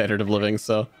reduce the standard of living.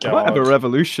 So I might have a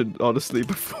revolution, honestly,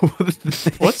 before.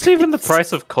 What's even the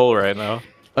price of coal right now?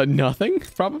 nothing,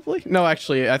 probably. No,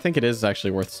 actually, I think it is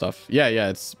actually worth stuff. Yeah,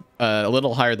 it's a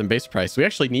little higher than base price. We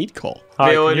actually need coal.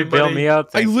 Hi, Bail can you bail anybody? me out?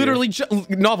 I Thank you. literally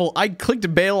Novel. I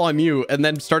clicked bail on you and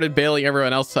then started bailing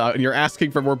everyone else out, and you're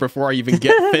asking for more before I even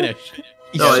get finished.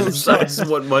 No, I just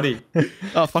want money.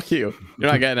 Oh, fuck you.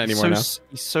 You're not getting any more now. He's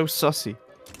so sussy.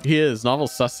 He is.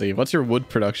 Novel's sussy. What's your wood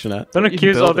production at? Don't You can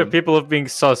accuse build other them. people of being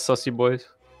sussy boys.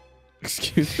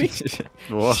 Excuse me?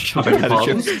 What?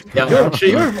 Yeah,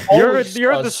 You're always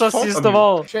the sus. sussiest of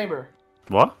all. Chamber,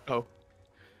 What?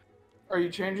 are you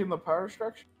changing the power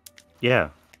structure Yeah,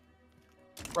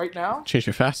 right now? Change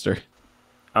it faster.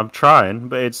 I'm trying,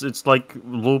 but it's like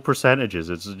low percentages.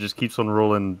 It just keeps on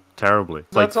rolling terribly.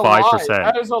 It's like That's a lie. 5%.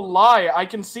 That is a lie. I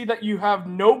can see that you have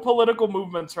no political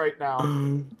movements right now.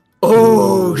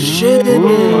 Oh shit!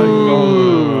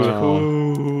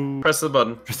 Oh. Press the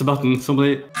button. Press the button,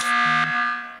 somebody.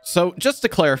 So, just to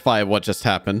clarify what just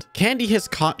happened, Candy has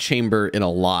caught Chamber in a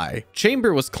lie.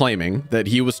 Chamber was claiming that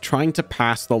he was trying to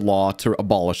pass the law to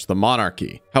abolish the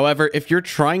monarchy. However, if you're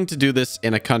trying to do this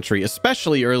in a country,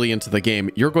 especially early into the game,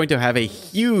 you're going to have a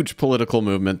huge political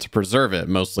movement to preserve it,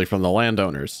 mostly from the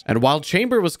landowners. And while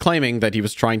Chamber was claiming that he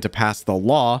was trying to pass the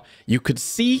law, you could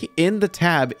see in the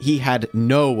tab he had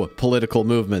no political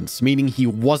movements, meaning he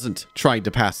wasn't trying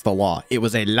to pass the law. It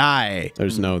was a lie.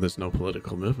 There's no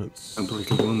political movements. And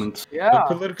political movement. Yeah.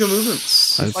 Political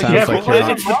movements. It Like, sounds Yeah, like but you're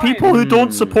not. it's the people who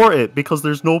don't support it because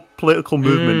there's no political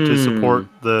movement to support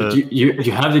But the.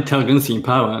 you have the intelligence in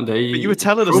power. But you were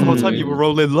telling us the whole time you were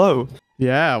rolling low.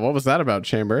 Yeah, what was that about,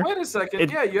 Chamber? Wait a second.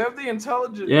 Yeah, you have the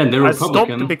intelligence. Yeah, and they're I stopped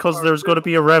Republican. it because there's going to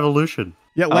be a revolution.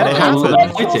 Yeah, let it well,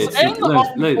 happen. fight it. And the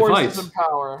armed forces Fight. in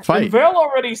power. Fight. And Vale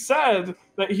already said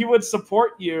that he would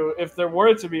support you if there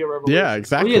were to be a revolution. Yeah, Oh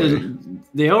exactly. yeah,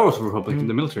 they are also Republican,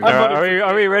 the military.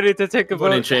 Are we ready to take a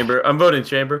Voting vote? chamber. I'm voting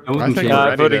chamber. I wouldn't I think change we're it.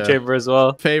 ready Voting to- chamber as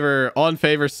well. On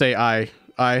favor, say aye.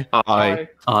 Aye. Aye.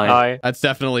 Aye. That's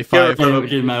definitely You're 5. a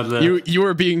Get him out of there. You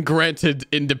are being granted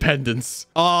independence.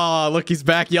 Oh, look, he's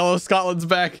back. Yellow Scotland's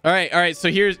back. All right. So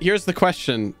here's the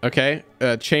question. Okay,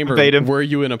 Chamber, Verbatim. were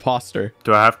you an imposter?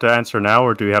 Do I have to answer now,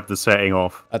 or do we have the setting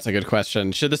off? That's a good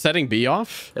question. Should the setting be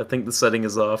off? I think the setting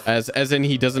is off. As in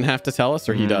he doesn't have to tell us,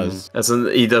 or he does? As in,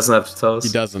 he doesn't have to tell us.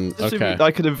 He doesn't. Okay. I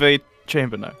could invade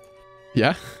chamber now.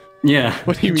 Yeah. Yeah.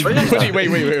 What do you mean? Wait.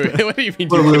 What do you mean?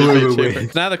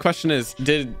 Wait. Now the question is,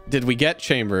 did we get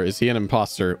Chamber? Is he an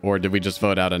imposter, or did we just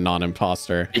vote out a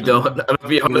non-imposter? I don't. I'll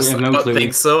be honest. have I no don't clue.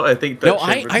 think so. I think that. No,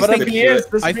 I Chamber's think gonna he do is.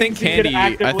 it. I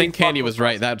think Candy was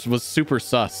right. That was super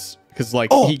sus. Because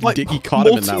like he caught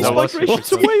him in that one. Migration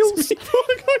to Wales. People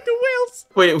are going to Wales.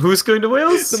 Wait, who's going to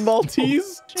Wales? The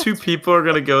Maltese. 2 people are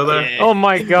gonna go there. Oh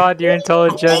my god, your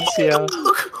intelligentsia.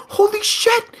 Look! Holy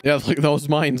shit! Yeah, look at those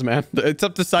mines, man. It's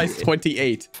up to size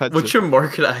 28. What's your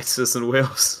market access in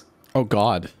Wales? Oh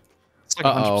god. It's like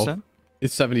 100%.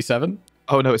 It's 77.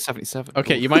 Oh no, it's 77.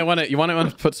 Okay, you might want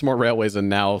to put some more railways in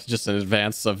now, just in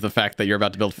advance of the fact that you're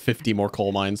about to build 50 more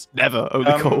coal mines. Never.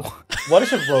 Only coal. What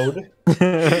is a road?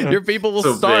 Your people will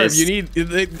So starve. based. You need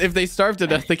if they starve to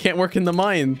death, they can't work in the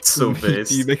mine. So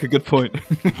based. You make a good point.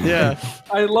 Yeah.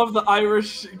 I love the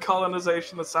Irish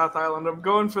colonization of South Island. I'm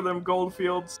going for them gold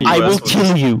fields. I will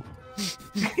kill you.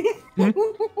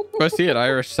 I see it,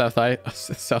 Irish South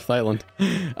Island.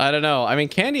 I don't know. I mean,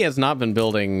 Candy has not been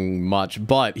building much,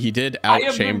 but he did out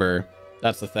Chamber.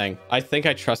 That's the thing. I think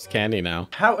I trust Candy now.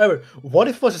 However, what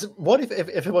if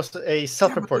if it was a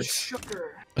self-report?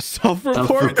 A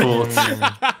self-report?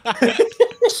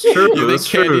 True, You think that's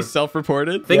true. Candy's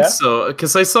self-reported? I think Yeah. so,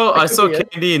 because I saw be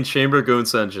it. Candy and Chamber go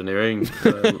into engineering.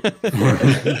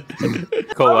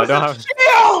 Cool, I don't have...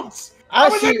 Shields!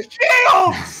 As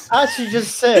you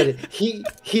just said, he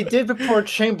did report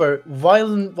Chamber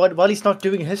while he's not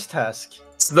doing his task.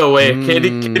 No way,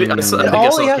 Candy. I think I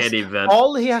All saw he has- Candy vent.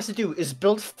 All he has to do is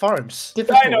build farms.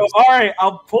 I know. All right,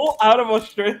 I'll pull out of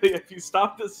Australia if you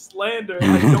stop this slander.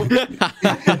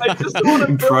 I just want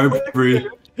to build Bribery.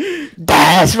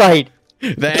 That's right.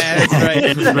 That's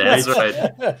right. That's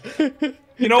right.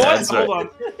 You know what? That's Hold right. on.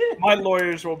 My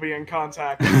lawyers will be in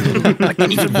contact.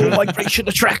 Even more migration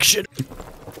attraction.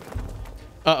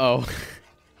 Uh-oh.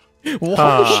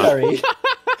 Sherry.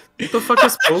 What the fuck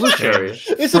is Polish cherry?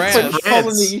 It's a France. French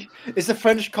colony. It's a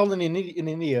French colony in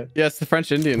India. Yeah, it's the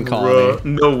French-Indian colony. Bro,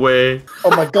 no way.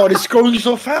 Oh my god, it's growing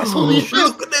so fast. Holy shit.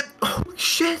 Look at it. Holy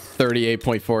shit.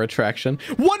 38.4 attraction.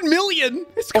 1 million!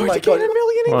 It's going my to gain God. 1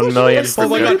 million English. 1 million Oh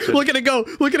my god, projection. look at it go!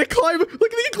 Look at it climb! Look at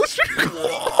the English!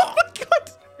 Oh my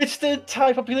god! It's the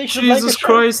entire population Jesus of Lancashire.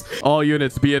 Christ. All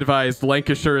units, be advised,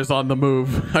 Lancashire is on the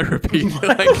move. I repeat,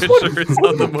 Lancashire is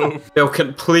on the move. Yo,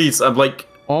 please, I'm like...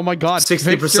 Oh my god,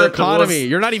 60% fix your economy. was-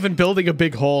 You're not even building a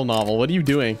big hole, Novel. What are you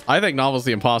doing? I think Novel's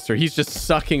the imposter. He's just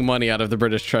sucking money out of the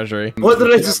British treasury. What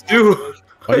did I just do?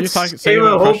 What are you I just talking- gave saying a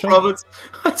about whole Russia? province.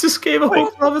 I just gave a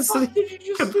whole province to the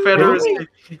Confederacy.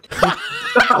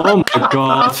 Oh my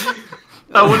god.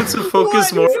 I wanted to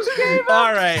focus more.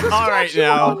 All right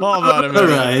now. Hold on a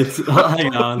minute. Alright,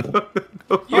 hang on.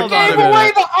 You gave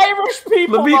away the Irish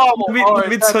people Let me, novel. let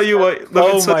me tell you what. Let me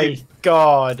Oh tell my you.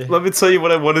 god. Let me tell you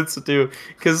what I wanted to do,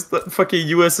 because the fucking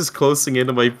US is closing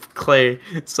into my clay,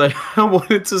 so I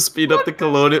wanted to speed up the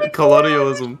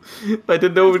colonialism. I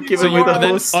didn't know it would give So away you the then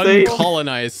whole state.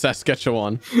 uncolonized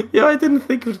Saskatchewan. Yeah, I didn't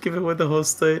think it would give away the whole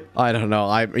state. I don't know.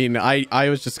 I mean, I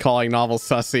was just calling Novel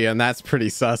sussy, and that's pretty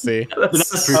sussy. That's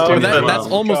pretty so But stupid. that's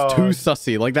almost too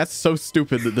sussy. Like, that's so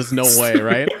stupid that there's no way,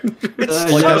 right?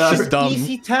 Like, that's just dumb.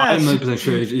 Easy I'm task. 100%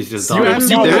 sure it's just You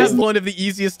dumb. have one of the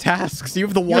easiest tasks. You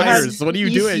have the wires. What are you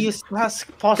doing? Easiest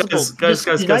task possible. Guys,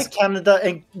 Just unite Canada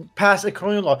and pass a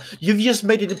colonial law. You've just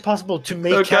made it impossible to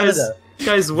make No, Canada.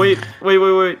 guys, wait.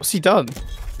 What's he done?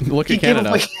 Look He at gave Canada.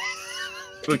 away-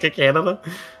 Look at Canada.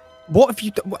 What have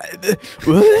you done?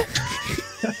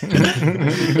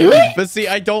 But see,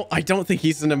 I don't think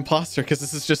he's an imposter because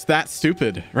this is just that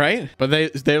stupid, right? But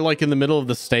they're like in the middle of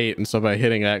the state, and so by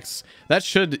hitting X, that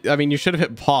should, I mean, you should have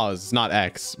hit pause, not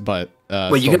X, but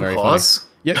Wait, you still can very pause? funny.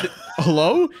 Yeah,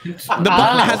 hello? The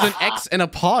button has an X and a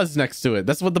pause next to it.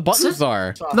 That's what the buttons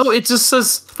are. No, it just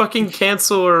says fucking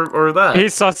cancel or that.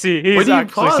 He's sussy. He's do you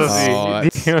actually pause?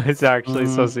 sussy. He's actually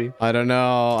sussy. I don't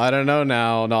know. I don't know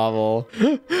now, Novel.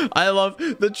 I love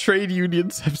the trade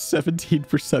unions have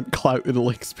 17% clout in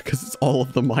links because it's all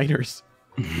of the miners.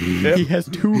 He has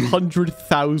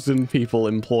 200,000 people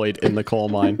employed in the coal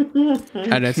mine,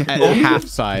 and it's at half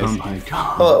size. Oh my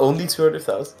god! Oh, only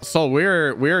 200,000. So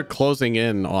we're closing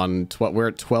in on we're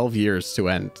at 12 years to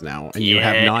end now, and you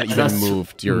have not even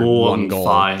moved your one goal.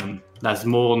 Fine. That's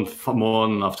more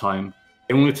than enough time.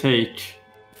 It only take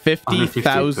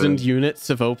 50,000 units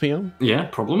of opium. Yeah,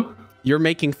 problem. You're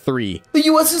making 3. The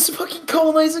US is fucking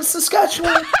colonizing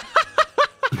Saskatchewan.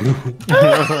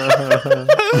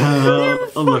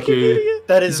 Unlucky.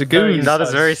 That is very That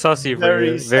is very sussy for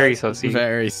you. Very sussy.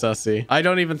 Very sussy. I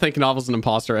don't even think Novel's an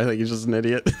imposter. I think he's just an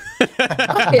idiot. I'm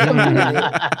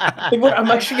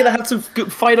actually gonna have to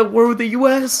fight a war with the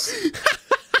US.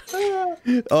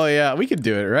 Oh yeah, we could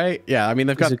do it, right? Yeah, I mean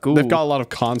they've got a lot of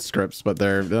conscripts, but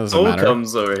it doesn't matter. Soul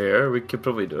comes over here. We could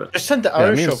probably do it. Just send the Yeah,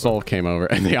 Irish me and over. Soul came over,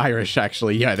 and the Irish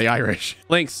actually. Yeah, the Irish.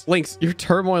 Lynx, your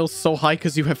turmoil's so high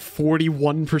because you have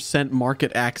 41%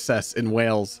 market access in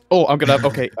Wales. Oh, I'm gonna.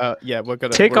 Okay, yeah, we're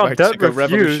gonna Take on debt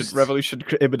refused. Revolution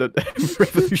imminent.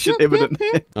 Revolution imminent.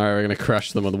 All right, we're gonna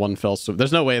crush them with one fell swoop.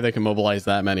 There's no way they can mobilize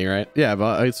that many, right? Yeah,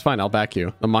 but it's fine. I'll back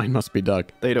you. The mine must be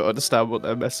dug. They don't understand what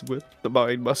they're messing with. The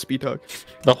mine must be dug.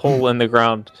 The hole in the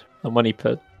ground. The money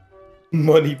pit.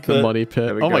 Money pit. The money pit.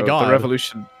 There we Oh my go. god. The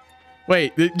revolution.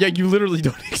 Wait, yeah, you literally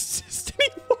don't exist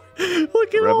anymore.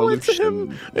 Look at all it's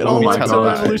him. It Oh all my went to God.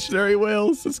 revolutionary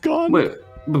Wales. It's gone. Wait,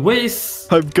 but where's?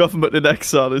 I'm government in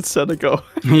exile in Senegal.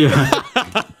 Yeah.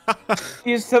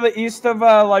 East of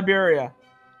Liberia.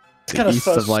 It's kind of East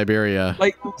of Liberia.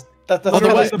 Like That's Oh, the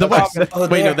kinda- west. The west. Oh,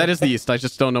 Wait, no, there. that is the east. I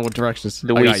just don't know what directions.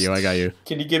 The I got west. you. I got you.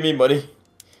 Can you give me money?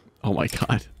 Oh my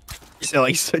god. He's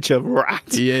like such a rat.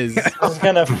 He is.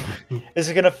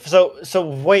 So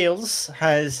Wales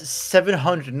has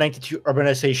 792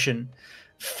 urbanization,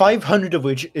 500 of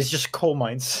which is just coal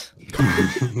mines.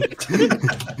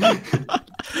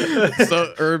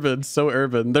 So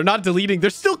urban. They're not deleting. They're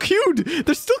still queued.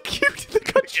 They're still queued in the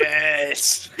country.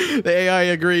 Yes. The AI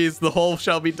agrees. The hole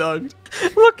shall be dug.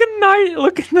 Look at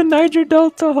the Niger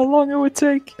Delta. How long it would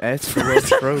take? That's for World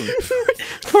Throne.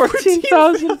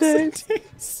 14,000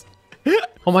 days.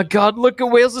 Oh my god, look at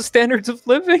Wales' standards of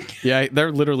living. Yeah,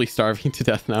 they're literally starving to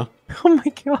death now. Oh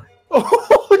my god.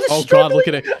 Oh god, look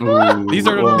at it. Ooh, These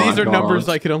are oh my numbers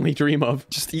God. I could only dream of.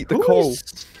 Just eat the coal.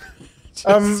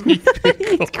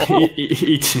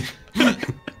 Eat.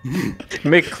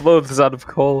 Make clothes out of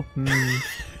coal.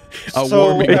 A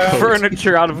So, warming Make coat.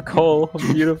 furniture out of coal.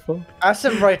 Beautiful. As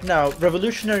of right now,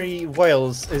 revolutionary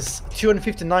Wales is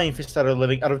 259 for standard of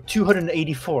living out of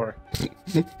 284.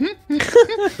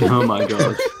 Oh my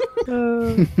god.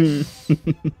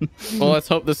 Well, let's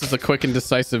hope this is a quick and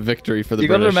decisive victory for the You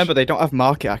British. gotta remember they don't have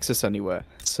market access anywhere,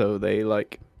 so they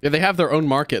like. Yeah, they have their own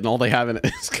market, and all they have in it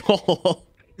is coal.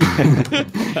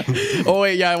 Oh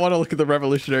wait, yeah, I want to look at the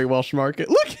revolutionary Welsh market.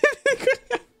 Look at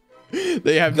it.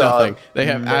 They have nothing. They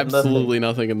have absolutely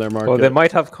nothing in their market. Well, they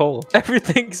might have coal.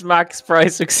 Everything's max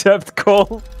price except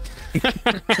coal.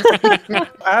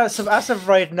 As of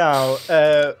right now,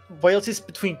 Wales is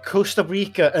between Costa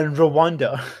Rica and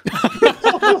Rwanda.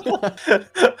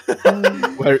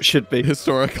 Where it should be.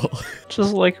 Historical.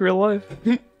 Just like real life.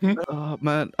 Oh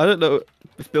man, I don't know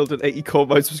if building 80 coal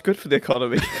mines was good for the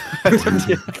economy.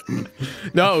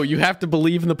 No, you have to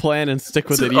believe in the plan and stick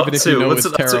with it, even if you know it's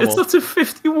terrible. It's up to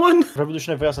 51.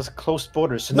 Revolutionary Wales has closed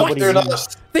borders, so What? nobody They're leaves.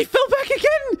 not. They fell back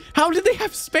again! How did they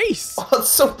have space? Oh, it's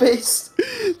so based.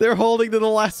 They're holding to the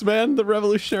last man, the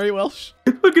revolutionary Welsh.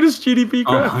 Look at his GDP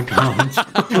Oh graph. my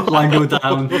god. Line go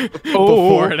down.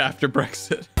 Before and after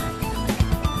Brexit.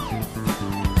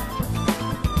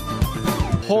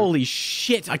 Holy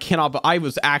shit, I cannot, but I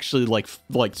was actually like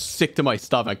sick to my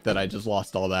stomach that I just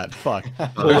lost all that. Fuck.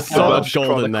 There's so much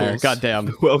gold in there.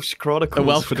 Goddamn. Welsh Chronicles. The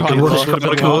Welsh for the Chronicles.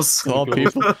 Chronicles. All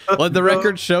people. Let the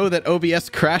record show that OBS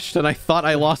crashed and I thought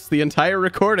I lost the entire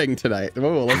recording tonight.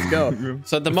 Whoa, let's go.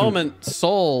 So at the moment,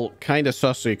 Soul kind of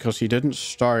sussy because he didn't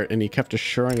start and he kept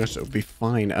assuring us it would be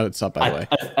fine. Oh, it's up, by the way.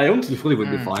 I honestly thought it would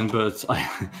be fine, but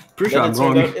I'm pretty sure Then I'm it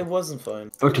turned wrong. out it wasn't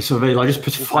fine. Okay, so I just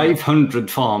put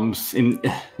 500 farms in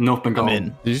North Bengal.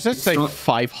 Did you just say not-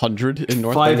 500 in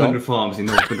North 500 Bengal? farms in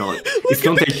North Bengal. It's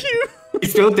gonna take.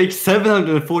 It's gonna take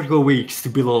 744 weeks to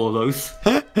build all of those.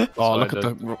 Oh, look at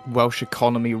the Welsh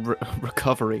economy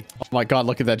recovery. Oh my god,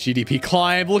 look at that GDP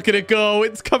climb. Look at it go.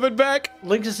 It's coming back.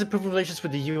 Links is improving relations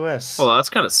with the US. Well, that's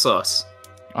kind of sus.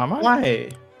 Am I?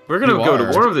 Why? We're gonna You go are.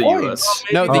 to war with the US.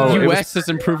 No, the Oh, it was- US is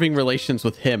improving relations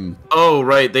with him. Oh,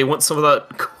 right. They want some of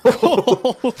that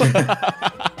coal.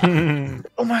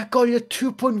 Oh my god, you're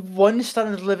 2.1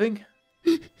 standard of living?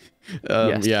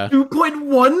 Yes. Yeah.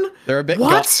 2.1? They're a bit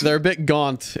What? they're a bit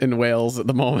gaunt in Wales at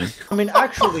the moment. I mean,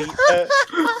 actually,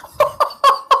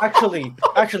 actually,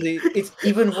 it's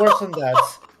even worse than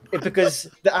that. Because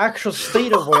the actual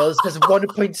state of Wales has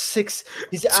 1.6.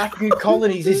 These African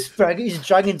colonies is dragging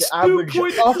the average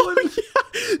up.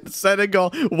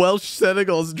 Senegal, Welsh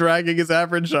Senegal's dragging his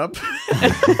average up.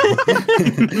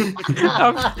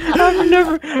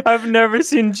 I've never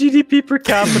seen GDP per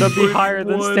capita be higher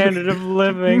than standard of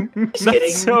living.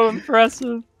 That's so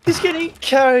impressive. He's getting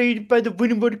carried by the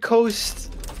windward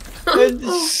coast. And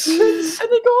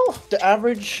Senegal. The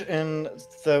average in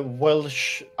the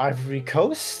Welsh Ivory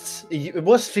Coast, it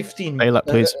was 15 Bailout,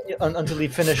 please. Until he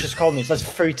finished his colonies. That's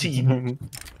 13.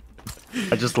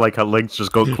 I just like how Lynx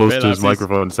just got close to his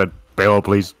microphone and said, "Bail,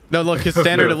 please." No, look, his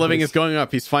standard of living is going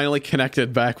up. He's finally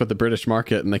connected back with the British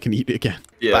market and they can eat again.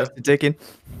 Yeah. Back to digging.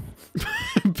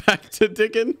 Back to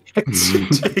digging.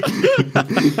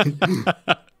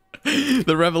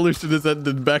 The revolution has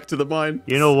ended. Back to the mine.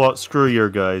 You know what? Screw your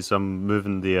guys. I'm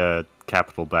moving the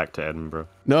capital back to Edinburgh.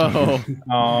 No.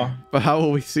 Aw. But how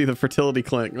will we see the fertility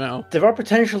clinic now? There are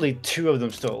potentially 2 of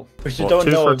them still, which you What, don't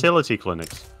 2 know. fertility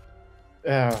clinics.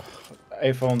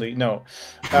 If only. No.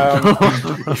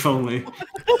 If only.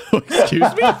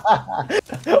 Excuse me?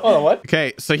 Oh, what?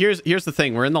 Okay, so here's the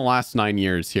thing. We're in the last 9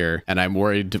 years here, and I'm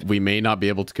worried we may not be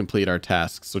able to complete our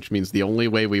tasks, which means the only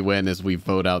way we win is we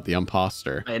vote out the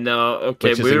imposter. I know. Okay,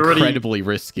 Which is we already. incredibly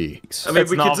risky. I mean,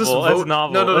 It's we could just novel, vote. it's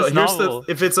novel, No. it's Here's novel.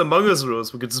 if it's Among Us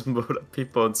rules, we could just vote at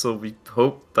people until we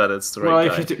hope that it's the Well, right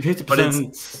guy. 50%. But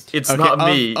it's Okay, not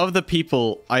me. Of the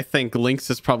people, I think Lynx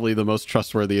is probably the most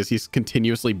trustworthy, as he's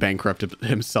continuously bankrupted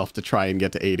himself to try and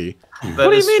get to 80. That What do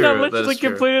you is mean? I true, that literally is true.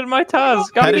 completed my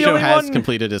task. I'm the Pedijo only has one.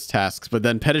 completed his tasks, but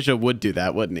then Pedijo would do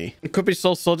that, wouldn't he? Kupi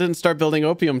still didn't start building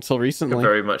opium till Could recently.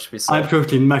 very much be so. I've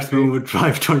currently maximum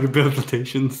overdrive trying to build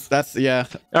plantations. That's, yeah.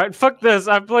 All right, fuck this.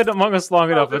 I've played Among Us long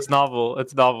enough. It's novel.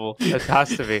 It's novel. It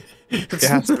has to be. It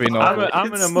has to be normal.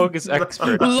 I'm an Among Us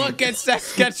expert. Look at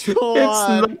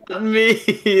Saskatchewan! It's not me.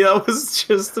 That was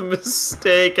just a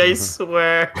mistake. I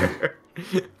swear.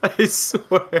 I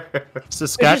swear.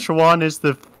 Saskatchewan is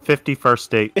the 51st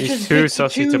state. It's He's just too 52.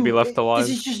 sussy to be left alive.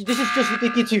 This is just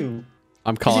 52.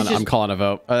 I'm calling a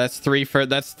vote. That's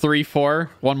 3-4.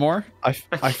 One more? I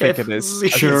think it is.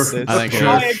 Sure. I think it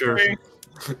Sure, is.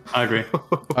 sure. I agree.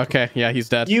 Okay, yeah, he's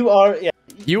dead. You are. Yeah.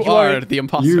 You are the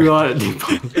imposter. You are.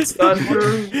 It's not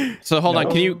true. So hold on,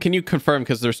 can you confirm,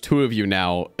 because there's 2 of you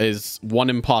now, is one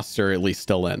imposter at least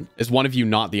still in? Is one of you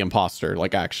not the imposter,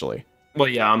 like actually? Well,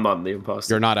 yeah, I'm not the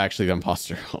imposter. You're not actually the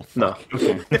imposter. Oh, No.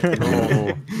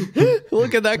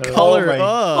 look at that color. my-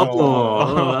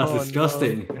 Oh, that's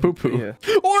disgusting. Poo poo.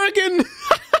 Oregon!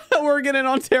 Oregon and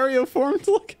Ontario formed.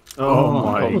 Look. Oh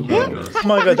my god. Oh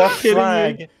my god, that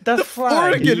flag. That flag.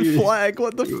 Oregon flag.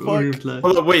 What the fuck?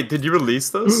 Hold on, wait, did you release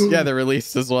those? Yeah, they're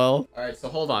released as well. All right, so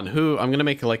hold on. I'm gonna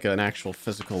make like an actual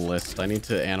physical list. I need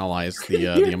to analyze the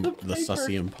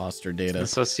sussy imposter data.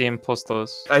 So see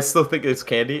impostos. I still think it's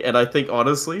Candy, and I think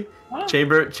honestly,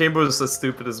 Chamber is as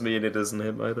stupid as me, and it isn't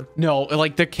him either. No,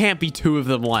 like there can't be 2 of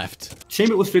them left.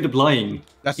 Chamber was straight up lying.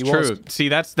 That's He true. was. See,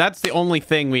 that's the only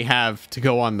thing we have to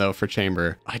go on though for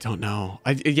Chamber. I don't know.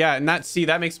 Yeah, and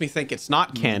that makes me think it's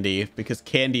not Candy because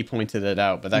Candy pointed it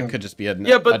out, but that could just be a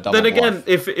Yeah, a but double then again,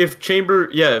 bluff. if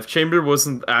Chamber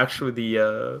wasn't actually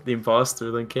the imposter,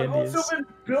 then Candy is. been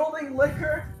building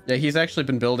liquor. Yeah, he's actually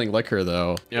been building liquor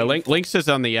though. Yeah, Lynx is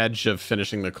on the edge of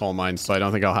finishing the coal mine, so I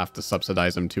don't think I'll have to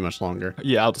subsidize him too much longer.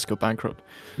 Yeah, I'll just go bankrupt.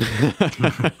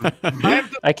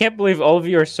 I can't believe all of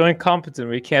you are so incompetent.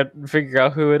 We can't figure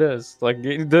out who it is. Like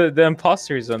the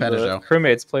imposters and the Pedijo.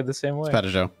 crewmates played the same way.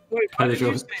 Pedijo. Wait, why did you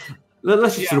Pedijo. say,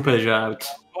 Let's just throw Pedijo out.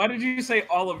 why did you say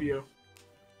all of you?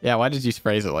 Yeah, why did you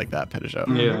phrase it like that, Pedijo?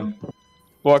 Yeah.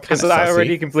 Well, because Kinda I sussy.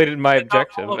 already completed my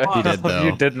objective. all of us. He did, though.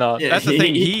 You did not. Yeah, That's the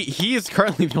thing. He is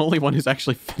currently the only one who's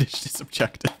actually finished his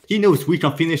objective. He knows we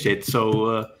can finish it,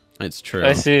 so It's true.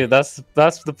 I see. That's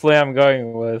the play I'm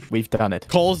going with. We've done it.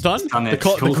 Coal's done. Done The, it. the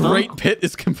Coal's Great done. Pit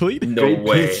is complete. No Great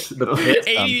way. pitch. The pit.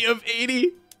 80 of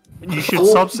 80. You should Oh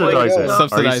my subsidize God. it.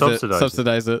 Subsidize it. Subsidize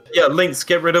Subsidize it. Yeah, Lynx,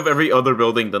 get rid of every other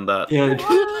building than that. yeah.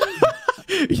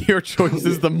 Your choice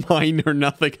is the mine or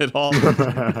nothing at all.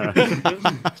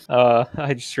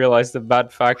 I just realized a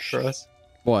bad fact for us.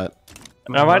 What?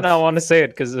 I might not want to say it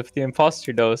because if the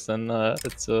imposter knows, then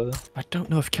it's I don't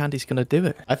know if Candy's gonna do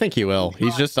it. I think he will.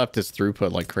 He's just upped his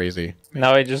throughput like crazy.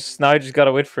 now I just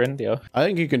gotta wait for India. I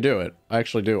think he can do it. I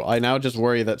actually do. I now just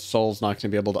worry that Soul's not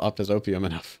gonna be able to up his opium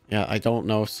enough. Yeah, I don't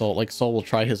know if Soul will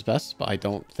try his best, but I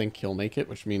don't think he'll make it,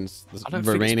 which means I don't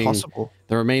think it's possible.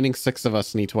 the remaining 6 of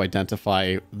us need to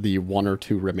identify the 1 or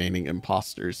 2 remaining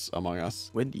imposters among us.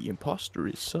 When the imposter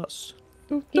is sus.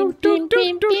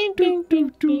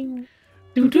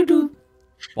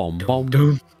 Bom,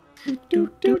 bom.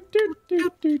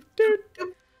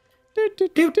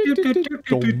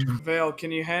 Vale,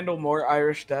 can you handle more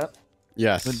Irish death?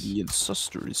 Yes. When the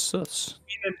imposter is sus.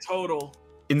 In total.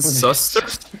 Insuster?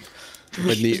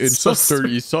 When the imposter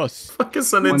is sus. Fuck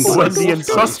is an When the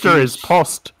insuster? imposter is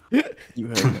post. You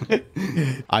heard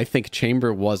it. I think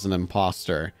Chamber was an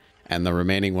imposter, and the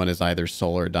remaining one is either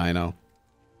Soul or Dino.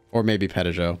 Or maybe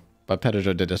Pedijo. But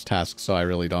Pedijo did his tasks, so I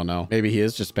really don't know. Maybe he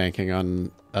is just banking on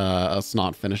us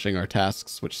not finishing our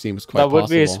tasks, which seems quite That would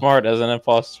possible. be smart as an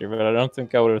imposter, but I don't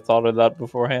think I would have thought of that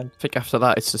beforehand. I think after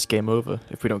that it's just game over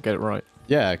if we don't get it right.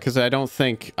 Yeah, because I don't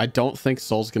think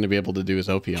Soul's going to be able to do his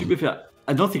To opium. be fair,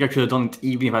 I don't think I could have done it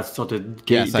even if I started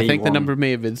Yes, I day think the one. number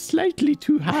may have been slightly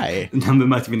too high. The number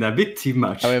might have been a bit too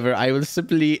much. However, I will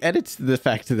simply edit the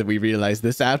fact that we realized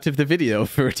this out of the video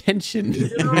for attention.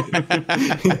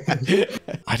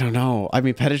 I don't know. I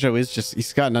mean, Pedijo is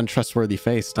he's got an untrustworthy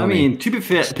face, I don't he? mean, to be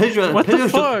fair, Pedro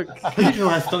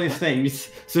has done his things,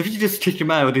 so if you just kick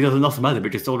him out, it doesn't matter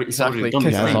because he's already done He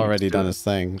his has thing. already done his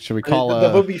thing. Should we call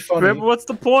That would be funny. What's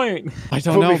the point? I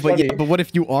don't know, but what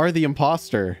if you are the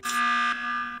imposter?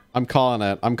 I'm calling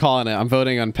it. I'm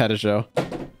voting on Pedijo.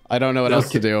 I don't know what else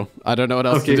to do. I don't know what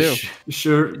else to do.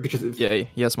 Sure, because it's... Yeah,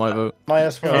 yes, my vote. My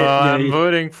as well. I'm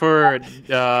voting for,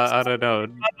 I don't know,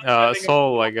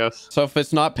 Soul, I guess. So if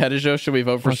it's not Pedijo, should we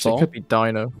vote for It Soul? could be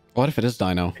Dino. What if it is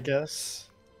Dino? I guess.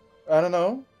 I don't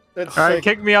know. It's Alright, like,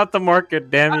 kick me out the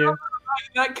market, damn you.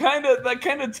 That kind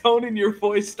of tone in your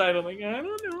voice, I'm like, I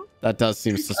don't know. That does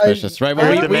seem suspicious, right?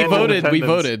 Well, we demand voted. We independence.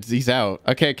 voted. He's out.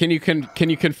 Okay, can you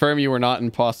confirm you were not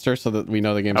imposter so that we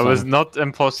know the game's I was on? not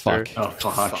imposter. Fuck. Oh,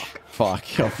 fuck. Fuck.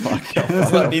 Oh, fuck. Does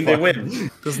that mean they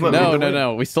win?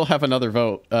 No. We still have another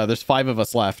vote. There's 5 of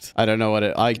us left. I don't know what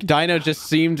it. Dino just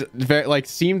seemed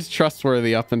seemed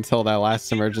trustworthy up until that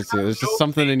last emergency. There's just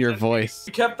something in your voice.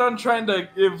 You kept on trying to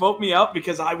vote me out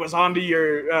because I was onto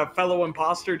your fellow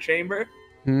imposter chamber.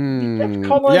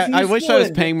 Yeah, I wish I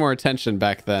was paying more attention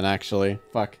back then. Actually,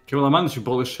 fuck. Okay, well, I managed to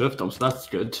abolish serfdom, so that's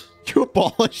good. You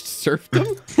abolished serfdom?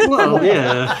 Well,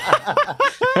 yeah.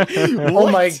 oh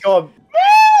my god.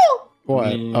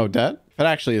 What? Oh, Dad? That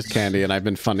actually is Candy, and I've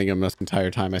been funding him this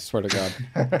entire time. I swear to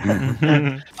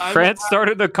God. France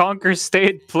started to conquer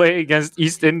state play against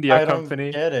East India I don't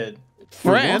Company. get it.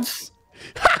 France?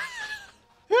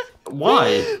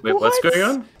 Why? Wait, what's going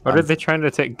on? What are they trying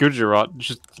to take? Gujarat?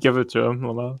 Just give it to him,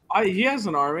 Lama. He has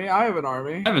an army. I have an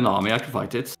army. I have an army, I can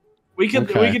fight it. We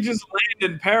could Okay. just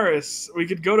land in Paris. We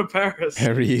could go to Paris.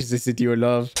 Paris, is it your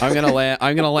love? I'm gonna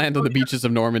land on the beaches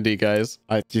of Normandy, guys.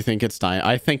 Do you think it's time?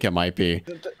 I think it might be.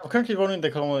 I'm currently running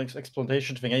the colonial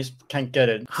exploitation thing. I just can't get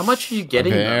it. How much are you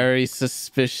getting? Very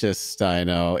suspicious,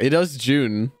 Dino. It is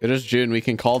June. It is June. We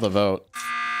can call the vote.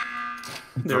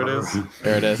 There it is.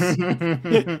 There it is.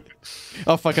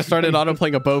 Oh fuck! I started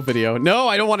auto-playing a bow video. No,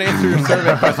 I don't want to answer your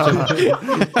survey question.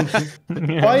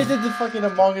 Why did the fucking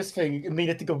Among Us thing mean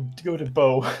it to go to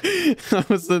bow? That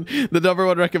was the number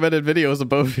 1 recommended video was a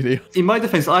bow video. In my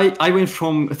defense, I went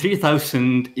from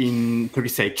 3,000 in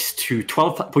 36 to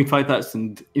 12.5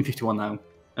 thousand in 51 now.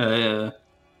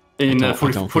 In I don't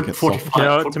think it's so 45. You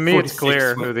know, to me, it's 46.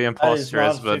 clear who the imposter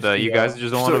is, but 50, you guys yeah.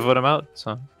 just don't want to vote him out.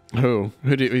 So Who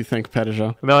do you think,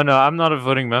 Pedijo? no, I'm not a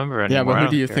voting member anymore. Yeah, but I who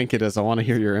don't do you care. think it is? I want to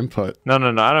hear your input. No,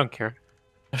 I don't care.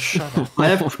 Shut up. I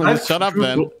have Shut up,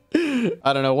 then.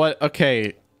 I don't know what.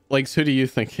 Okay, Legs, who do you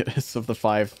think it is of the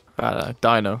 5?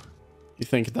 Dino. You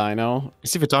think Dino?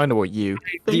 It's either Dino or you.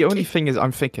 The only thing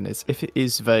I'm thinking is if it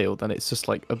is Veil, then it's just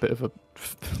like a bit of a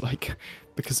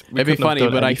because we It'd be couldn't have funny,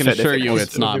 done but I can anything if assure it you was-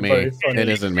 it's not be me. very funny. It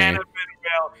isn't me.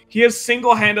 He has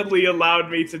single-handedly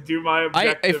allowed me to do my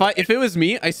objective. If it was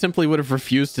me, I simply would have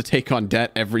refused to take on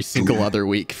debt every single other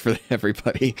week for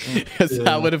everybody, because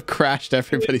that would have crashed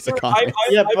everybody's economy.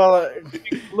 Yeah, but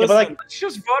Listen, like- let's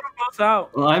just vote them both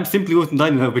out. Well, I'm simply voting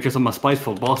Dino because I'm a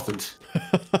spiteful bastard.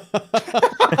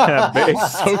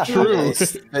 So true.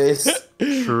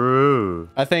 True.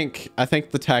 I think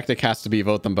the tactic has to be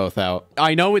vote them both out.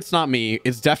 I know it's not me.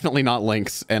 It's definitely not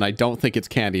Lynx, and I don't think it's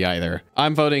Candy either.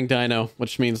 I'm voting Dino,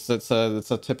 which means it's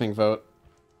a tipping vote.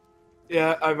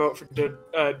 Yeah, I vote for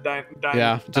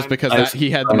Yeah, just because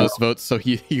he had the most votes, so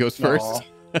he goes first.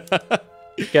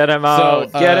 Get him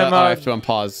out. Get him out. I have to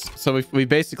unpause. So we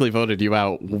basically voted you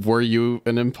out. Were you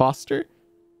an imposter?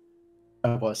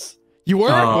 I was. You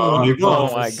were?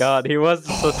 Oh my god, he was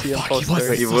the sussy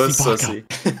imposter. He was sussy.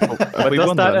 But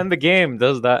does that end the game?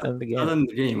 Does that end the game? That end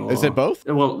the game. Is it both?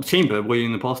 Well, Chamber, were you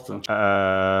an imposter?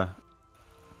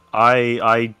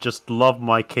 I just love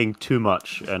my king too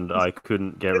much, and I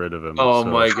couldn't get rid of him. Oh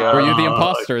my god. Were you the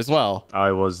imposter as well?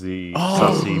 I was the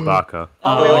sussy baka.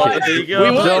 There you go.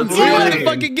 We won the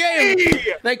fucking game!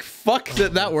 Like, fuck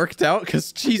that worked out,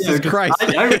 because Jesus Christ.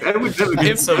 I would never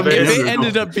get If it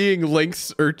ended up being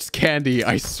Lynx or Candy,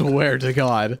 I swear to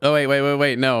God. Oh,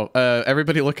 wait, no.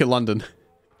 Everybody look at London.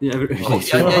 Yeah,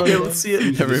 let's see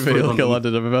it. Everybody look at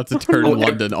London. I'm about to turn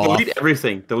London off. Delete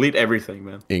everything. Delete everything,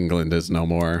 man. England is no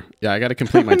more. Yeah, I gotta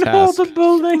complete my task. Look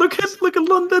at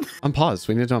London. Unpause.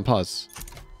 We need to unpause.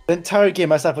 The entire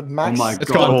game I sat with Max. Oh my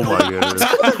It's god. gone. Oh my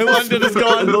goodness. London is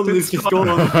gone. London is just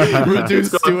gone.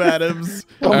 Reduced to atoms.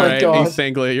 Oh my Alright, god. East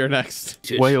Anglia, you're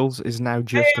next. Wales is now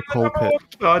just a coal pit.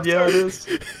 God, yeah, it is.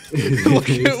 Look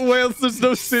at Wales. There's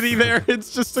no city there.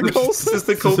 It's just a coal. It's just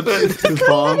a coal pit.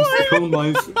 Farms, coal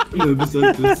mines,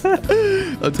 this.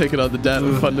 I'm taking on the debt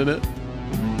and funding it.